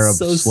needs an Arab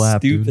so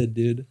slap, stupid,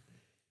 dude.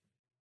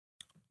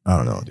 I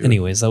don't know, dude.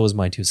 Anyways, that was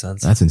my 2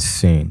 cents. That's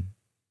insane.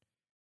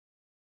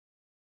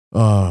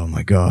 Oh,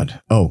 my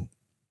God. Oh,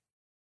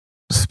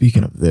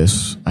 speaking of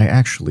this, I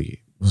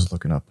actually was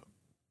looking up.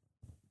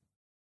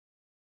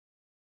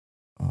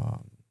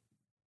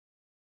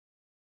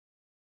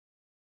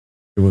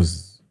 It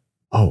was,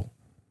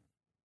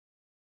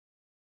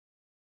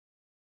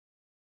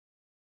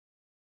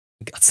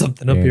 Got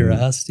something up your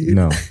ass, dude.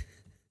 No.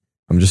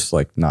 I'm just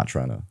like not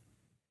trying to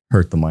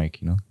hurt the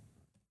mic, you know?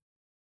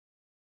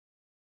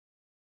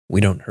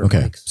 We don't hurt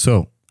Okay. mics.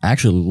 So I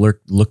actually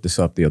looked this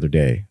up the other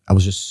day. I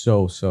was just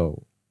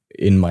so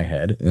in my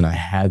head and I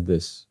had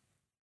this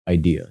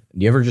idea.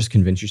 Do you ever just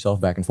convince yourself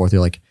back and forth?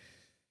 You're like,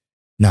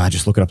 nah,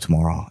 just look it up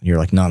tomorrow. And you're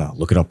like, no,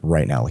 look it up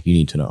right now. Like you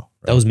need to know.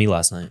 Right? That was me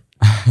last night.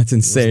 That's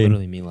insane. It was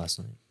literally me last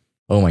night.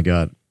 Oh my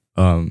God.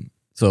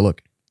 So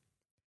look,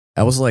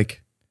 I was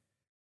like,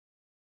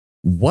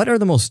 what are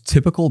the most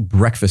typical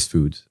breakfast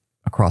foods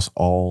across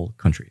all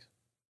countries?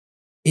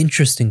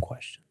 Interesting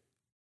question.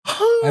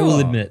 I will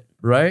admit.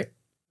 Right?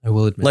 I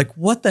will admit. Like,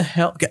 what the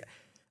hell?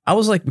 I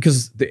was like,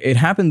 because it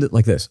happened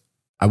like this.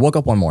 I woke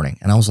up one morning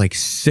and I was like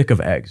sick of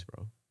eggs,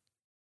 bro.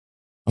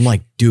 I'm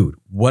like, dude,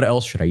 what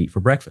else should I eat for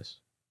breakfast?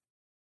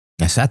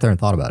 I sat there and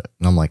thought about it.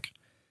 And I'm like,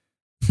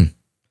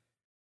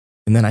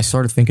 And then I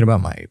started thinking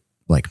about my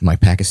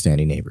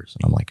Pakistani neighbors.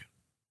 And I'm like,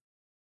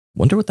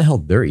 wonder what the hell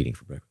they're eating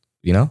for breakfast.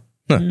 You know?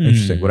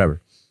 Interesting,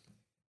 whatever.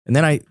 And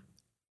then I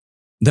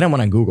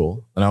went on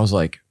Google and I was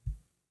like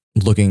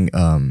looking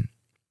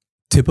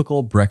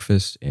typical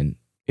breakfast in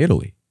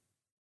Italy.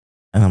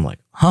 And I'm like,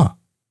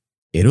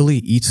 Italy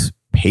eats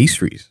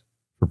pastries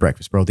for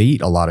breakfast, bro. They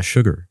eat a lot of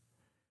sugar.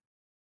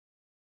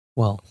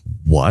 Well,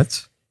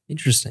 what?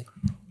 Interesting.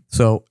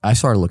 So I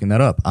started looking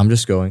that up. I'm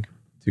just going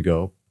to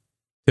go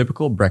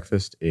typical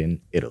breakfast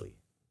in Italy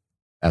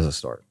as a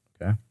start.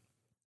 Okay.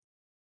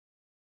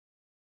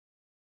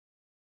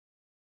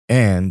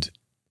 And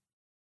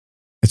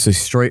it's a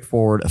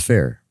straightforward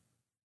affair.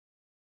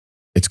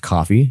 It's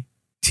coffee,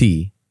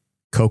 tea,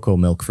 cocoa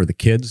milk for the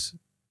kids.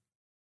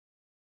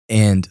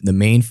 And the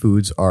main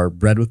foods are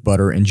bread with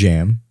butter and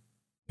jam,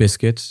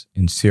 biscuits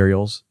and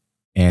cereals,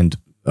 and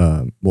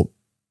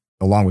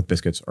along with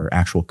biscuits are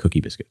actual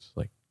cookie biscuits.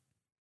 Like,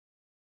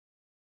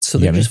 so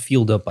they're just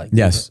fueled up by glucose.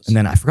 Yes. And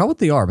then I forgot what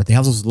they are, but they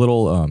have those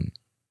little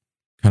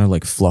kind of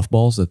like fluff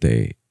balls that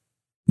they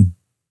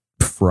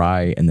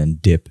fry and then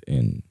dip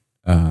in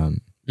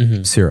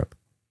syrup.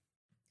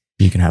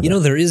 You can have. You know,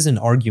 there is an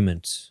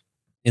argument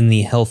in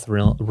the health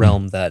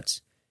realm that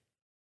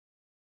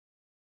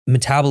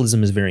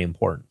metabolism is very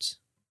important.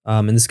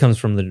 And this comes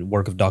from the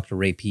work of Dr.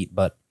 Ray Peat,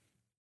 but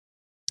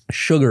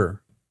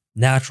sugar,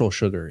 natural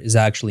sugar, is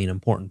actually an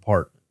important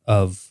part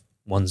of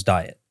one's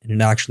diet. And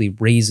it actually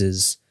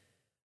raises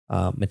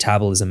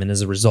metabolism. And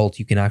as a result,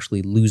 you can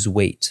actually lose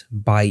weight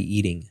by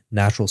eating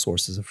natural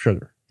sources of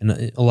sugar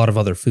and a lot of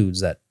other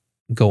foods that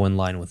go in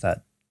line with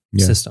that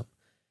system.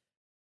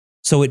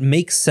 So it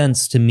makes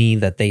sense to me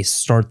that they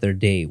start their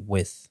day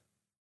with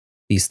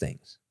these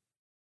things.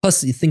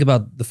 Plus, you think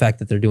about the fact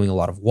that they're doing a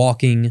lot of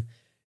walking.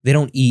 They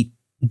don't eat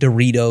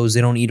Doritos.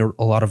 They don't eat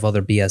a lot of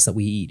other BS that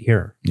we eat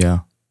here. Yeah.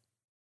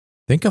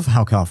 Think of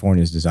how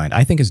California is designed.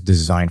 I think it's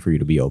designed for you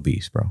to be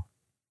obese, bro.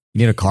 You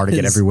need a car to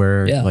get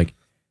everywhere. Yeah. Like,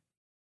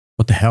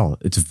 what the hell?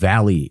 It's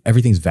valley.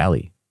 Everything's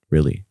valley,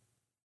 really.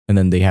 And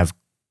then they have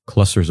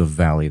clusters of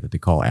valley that they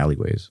call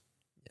alleyways.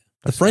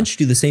 The French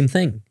do the same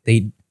thing. They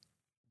eat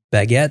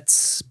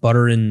baguettes,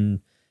 butter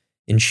and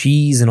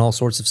cheese and all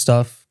sorts of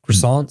stuff.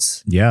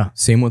 Croissants. Yeah.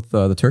 Same with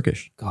the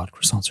Turkish. God,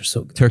 croissants are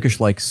so good. Turkish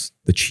likes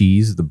the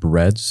cheese, the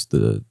breads,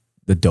 the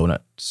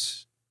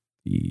donuts,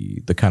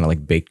 the kind of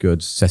like baked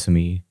goods,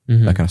 sesame,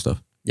 Mhm. that kind of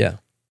stuff. Yeah.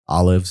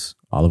 Olives,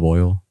 olive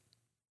oil,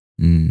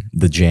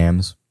 the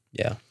jams.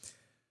 Yeah.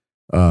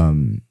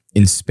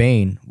 In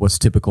Spain, what's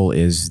typical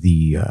is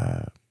the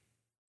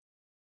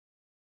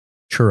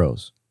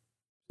churros.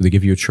 They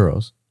give you a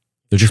churros.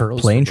 They're just Churros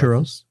plain for churros.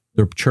 breakfast?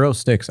 They're churro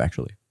sticks,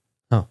 actually.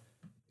 Oh.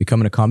 They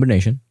come in a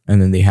combination,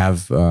 and then they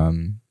have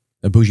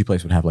a bougie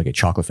place would have like a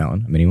chocolate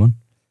fountain, a mini one,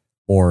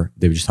 or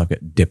they would just have a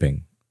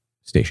dipping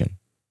station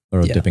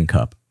or a Yeah. dipping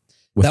cup.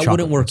 With That chocolate.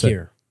 wouldn't work That's it.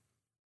 here.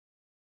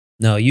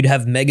 No, you'd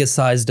have mega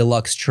sized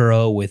deluxe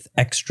churro with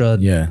extra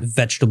Yeah.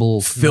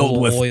 vegetable Filled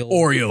with oil.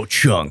 Oreo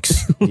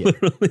chunks.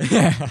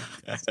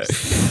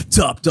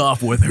 Topped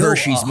off with No,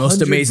 Hershey's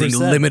most amazing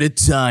 100%. limited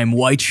time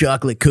white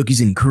chocolate cookies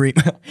and cream.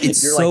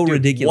 It's You're so dude,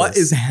 ridiculous. What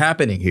is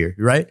happening here,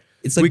 right?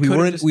 It's like we could've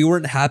weren't just- we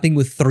weren't happy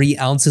with 3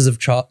 ounces of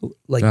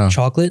Oh.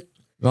 chocolate.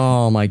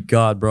 Oh my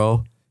God,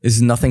 bro.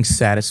 Is nothing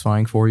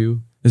satisfying for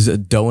you? Is a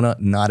donut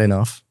not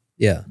enough?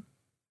 Yeah,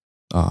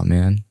 Oh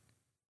man.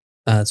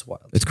 that's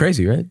wild. It's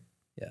crazy, right?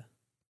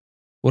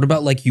 What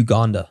about like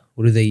Uganda?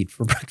 What do they eat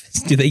for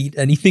breakfast? Do they eat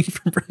anything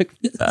for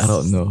breakfast? I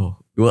don't know.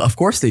 Well, of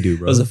course they do, That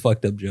bro. was a What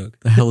fucked up joke.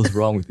 the hell is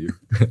wrong with you?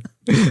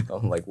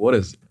 I'm like, what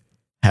is...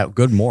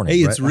 good morning.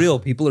 Hey, it's right? real.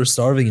 People are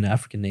starving in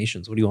African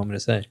nations. What do you want me to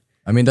say?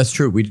 I mean, that's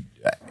true.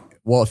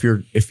 Well,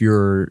 if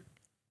you're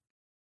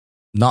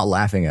not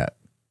laughing at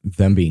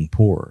them being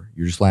poor,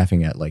 you're just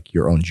laughing at like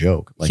your own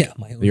joke, like Yeah,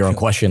 my own your own joke.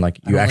 question. Like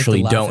I you like to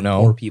actually laugh don't at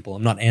know. Poor people.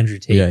 I'm not Andrew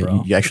Tate, Yeah,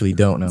 bro. you actually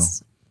don't know.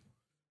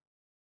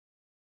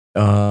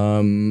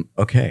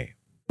 Okay.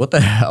 What the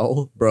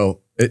hell,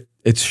 bro?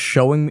 It's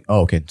showing me.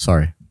 Oh, okay.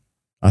 Sorry.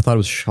 I thought it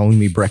was showing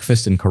me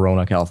breakfast in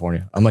Corona,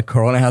 California. I'm like,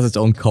 Corona has its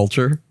own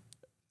culture.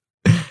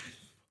 All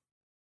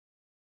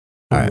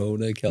right.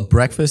 Corona, California.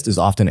 Breakfast is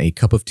often a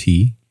cup of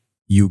tea,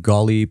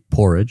 ugali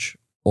porridge,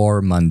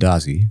 or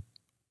mandazi,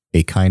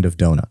 a kind of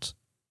donut.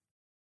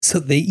 So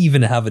they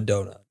even have a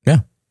donut. Yeah.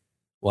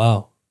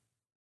 Wow.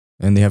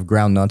 And they have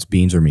ground nuts,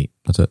 beans, or meat.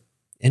 That's it.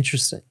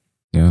 Interesting.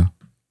 Yeah.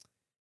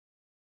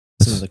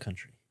 It's That's another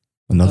country.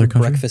 another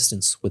country. Breakfast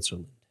in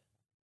Switzerland.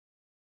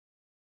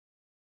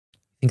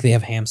 Think they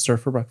have hamster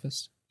for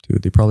breakfast?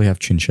 Dude, they probably have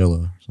chinchilla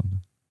or something.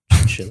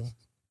 Chinchilla.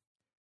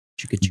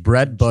 Chicka.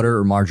 Bread, butter,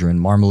 or margarine,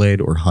 marmalade,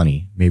 or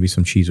honey. Maybe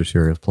some cheese or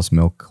cereal, plus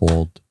milk,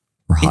 cold,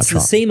 or hot It's the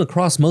chocolate. same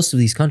across most of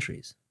these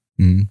countries.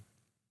 Mhm.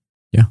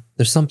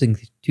 There's something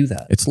to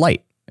that. It's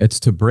light. It's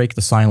to break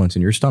the silence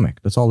in your stomach.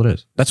 That's all it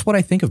is. That's what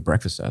I think of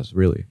breakfast as,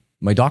 really.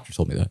 My doctor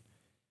told me that.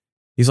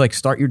 He's like,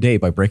 start your day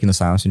by breaking the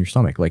silence in your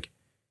stomach. Like,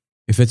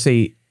 if it's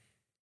like,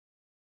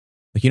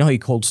 you know how you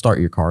cold start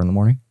your car in the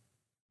morning?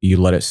 You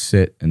let it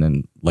sit and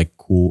then like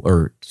cool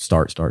or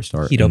start. Heat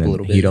and up a then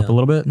little bit, Heat up yeah. a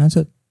little bit and that's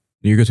it.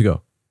 You're good to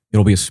go.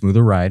 It'll be a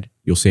smoother ride.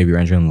 You'll save your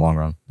engine in the long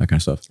run. That kind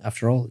of stuff.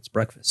 After all, it's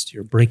breakfast.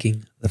 You're breaking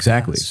the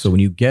Exactly. fast. So when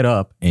you get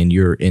up and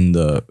you're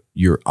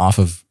off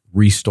of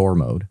restore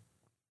mode,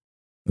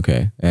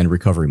 okay, and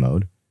recovery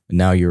mode, and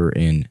now you're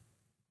in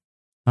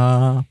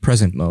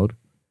present mode.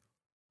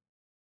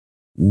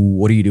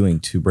 What are you doing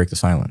to break the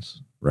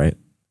silence? Right?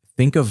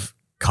 Think of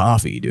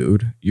coffee,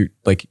 dude. You're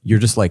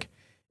just like,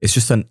 it's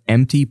just an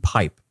empty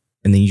pipe,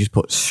 and then you just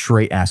put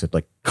straight acid,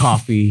 like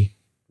coffee,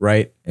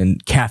 right,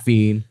 and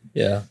caffeine,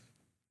 Yeah.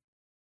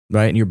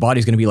 right, and your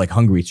body's gonna be like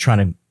hungry. It's trying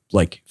to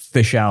like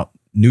fish out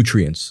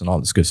nutrients and all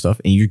this good stuff,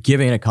 and you're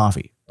giving it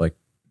coffee. Like,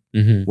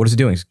 Mm-hmm. what is it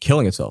doing? It's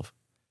killing itself.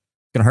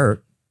 It's gonna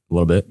hurt a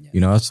little bit. Yeah.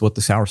 You know, that's what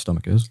the sour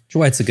stomach is. That's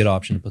why it's a good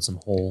option to put some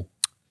whole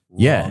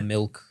Yeah. raw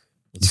milk.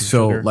 with some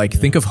So, sugar, like, you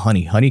think know? of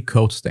honey. Honey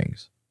coats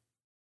things.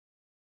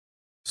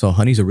 So,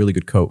 honey's a really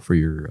good coat for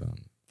your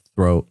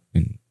throat,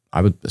 and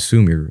I would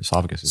assume your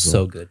esophagus as well.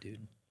 So good,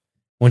 dude.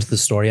 Went to the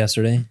store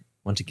yesterday.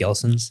 Went to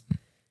Gelson's.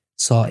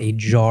 Saw a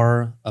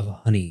jar of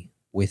honey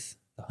with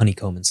the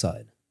honeycomb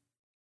inside,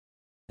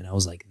 and I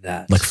was like,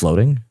 "That, Like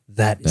floating.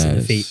 that is That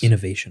is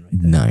innovation right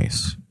there."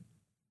 Nice.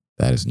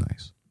 That is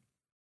nice.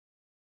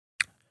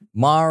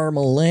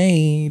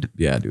 Marmalade.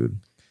 Yeah, dude.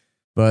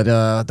 But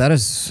that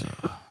is,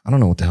 I don't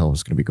know what the hell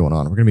is going to be going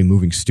on. We're going to be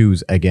moving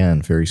stews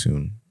again very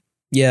soon.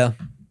 Yeah,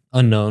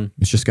 unknown.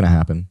 It's just going to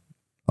happen.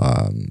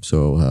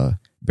 So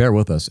bear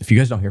with us. If you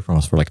guys don't hear from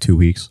us for like 2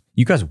 weeks,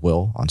 you guys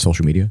will on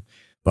social media.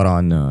 But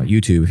on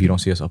YouTube, if you don't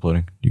see us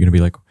uploading, you're going to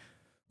be like,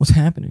 what's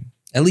happening?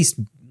 At least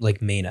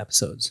like main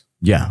episodes.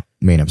 Yeah,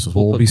 main episodes.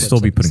 We'll We'll put be clips still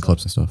be up and putting stuff.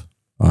 clips and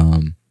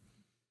stuff.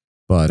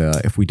 But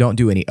if we don't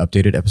do any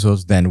updated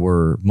episodes, then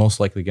we're most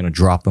likely going to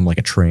drop them like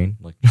a train,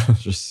 like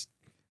just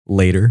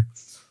later.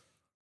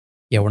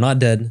 Yeah, we're not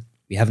dead.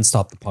 We haven't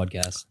stopped the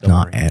podcast. Don't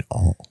Not worry. at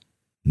all.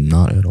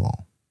 Not at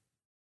all.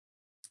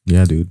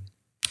 Yeah, dude.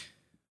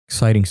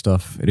 Exciting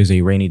stuff. It is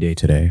a rainy day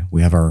today.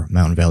 We have our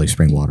Mountain Valley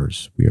spring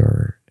waters. We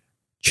are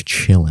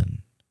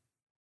chilling.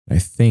 I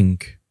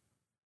think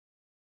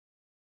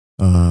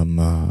I'm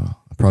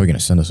probably going to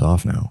send us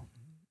off now.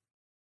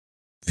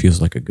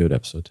 Feels like a good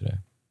episode today.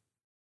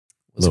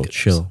 It was a Little good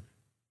chill. episode.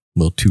 A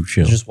little too I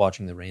chill. was just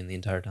watching the rain the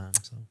entire time.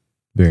 So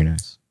Very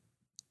nice.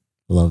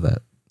 Love that.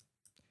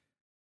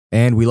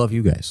 And we love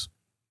you guys.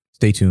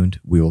 stay tuned.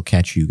 We will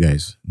catch you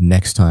guys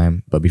next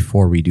time. But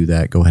before we do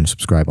that, go ahead and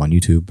subscribe on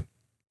YouTube.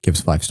 Give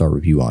us a 5-star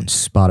review on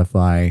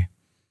Spotify.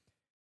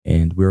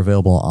 And we're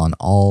available on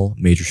all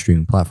major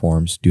streaming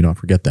platforms. Do not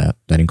forget that.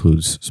 That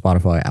includes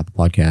Spotify, Apple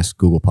Podcasts,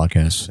 Google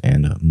Podcasts,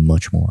 and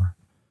much more.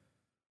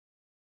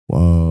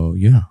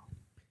 Yeah.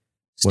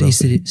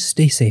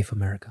 Stay safe,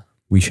 America.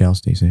 We shall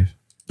stay safe.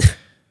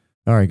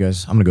 All right,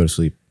 guys. I'm going to go to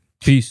sleep.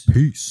 Peace.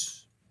 Peace.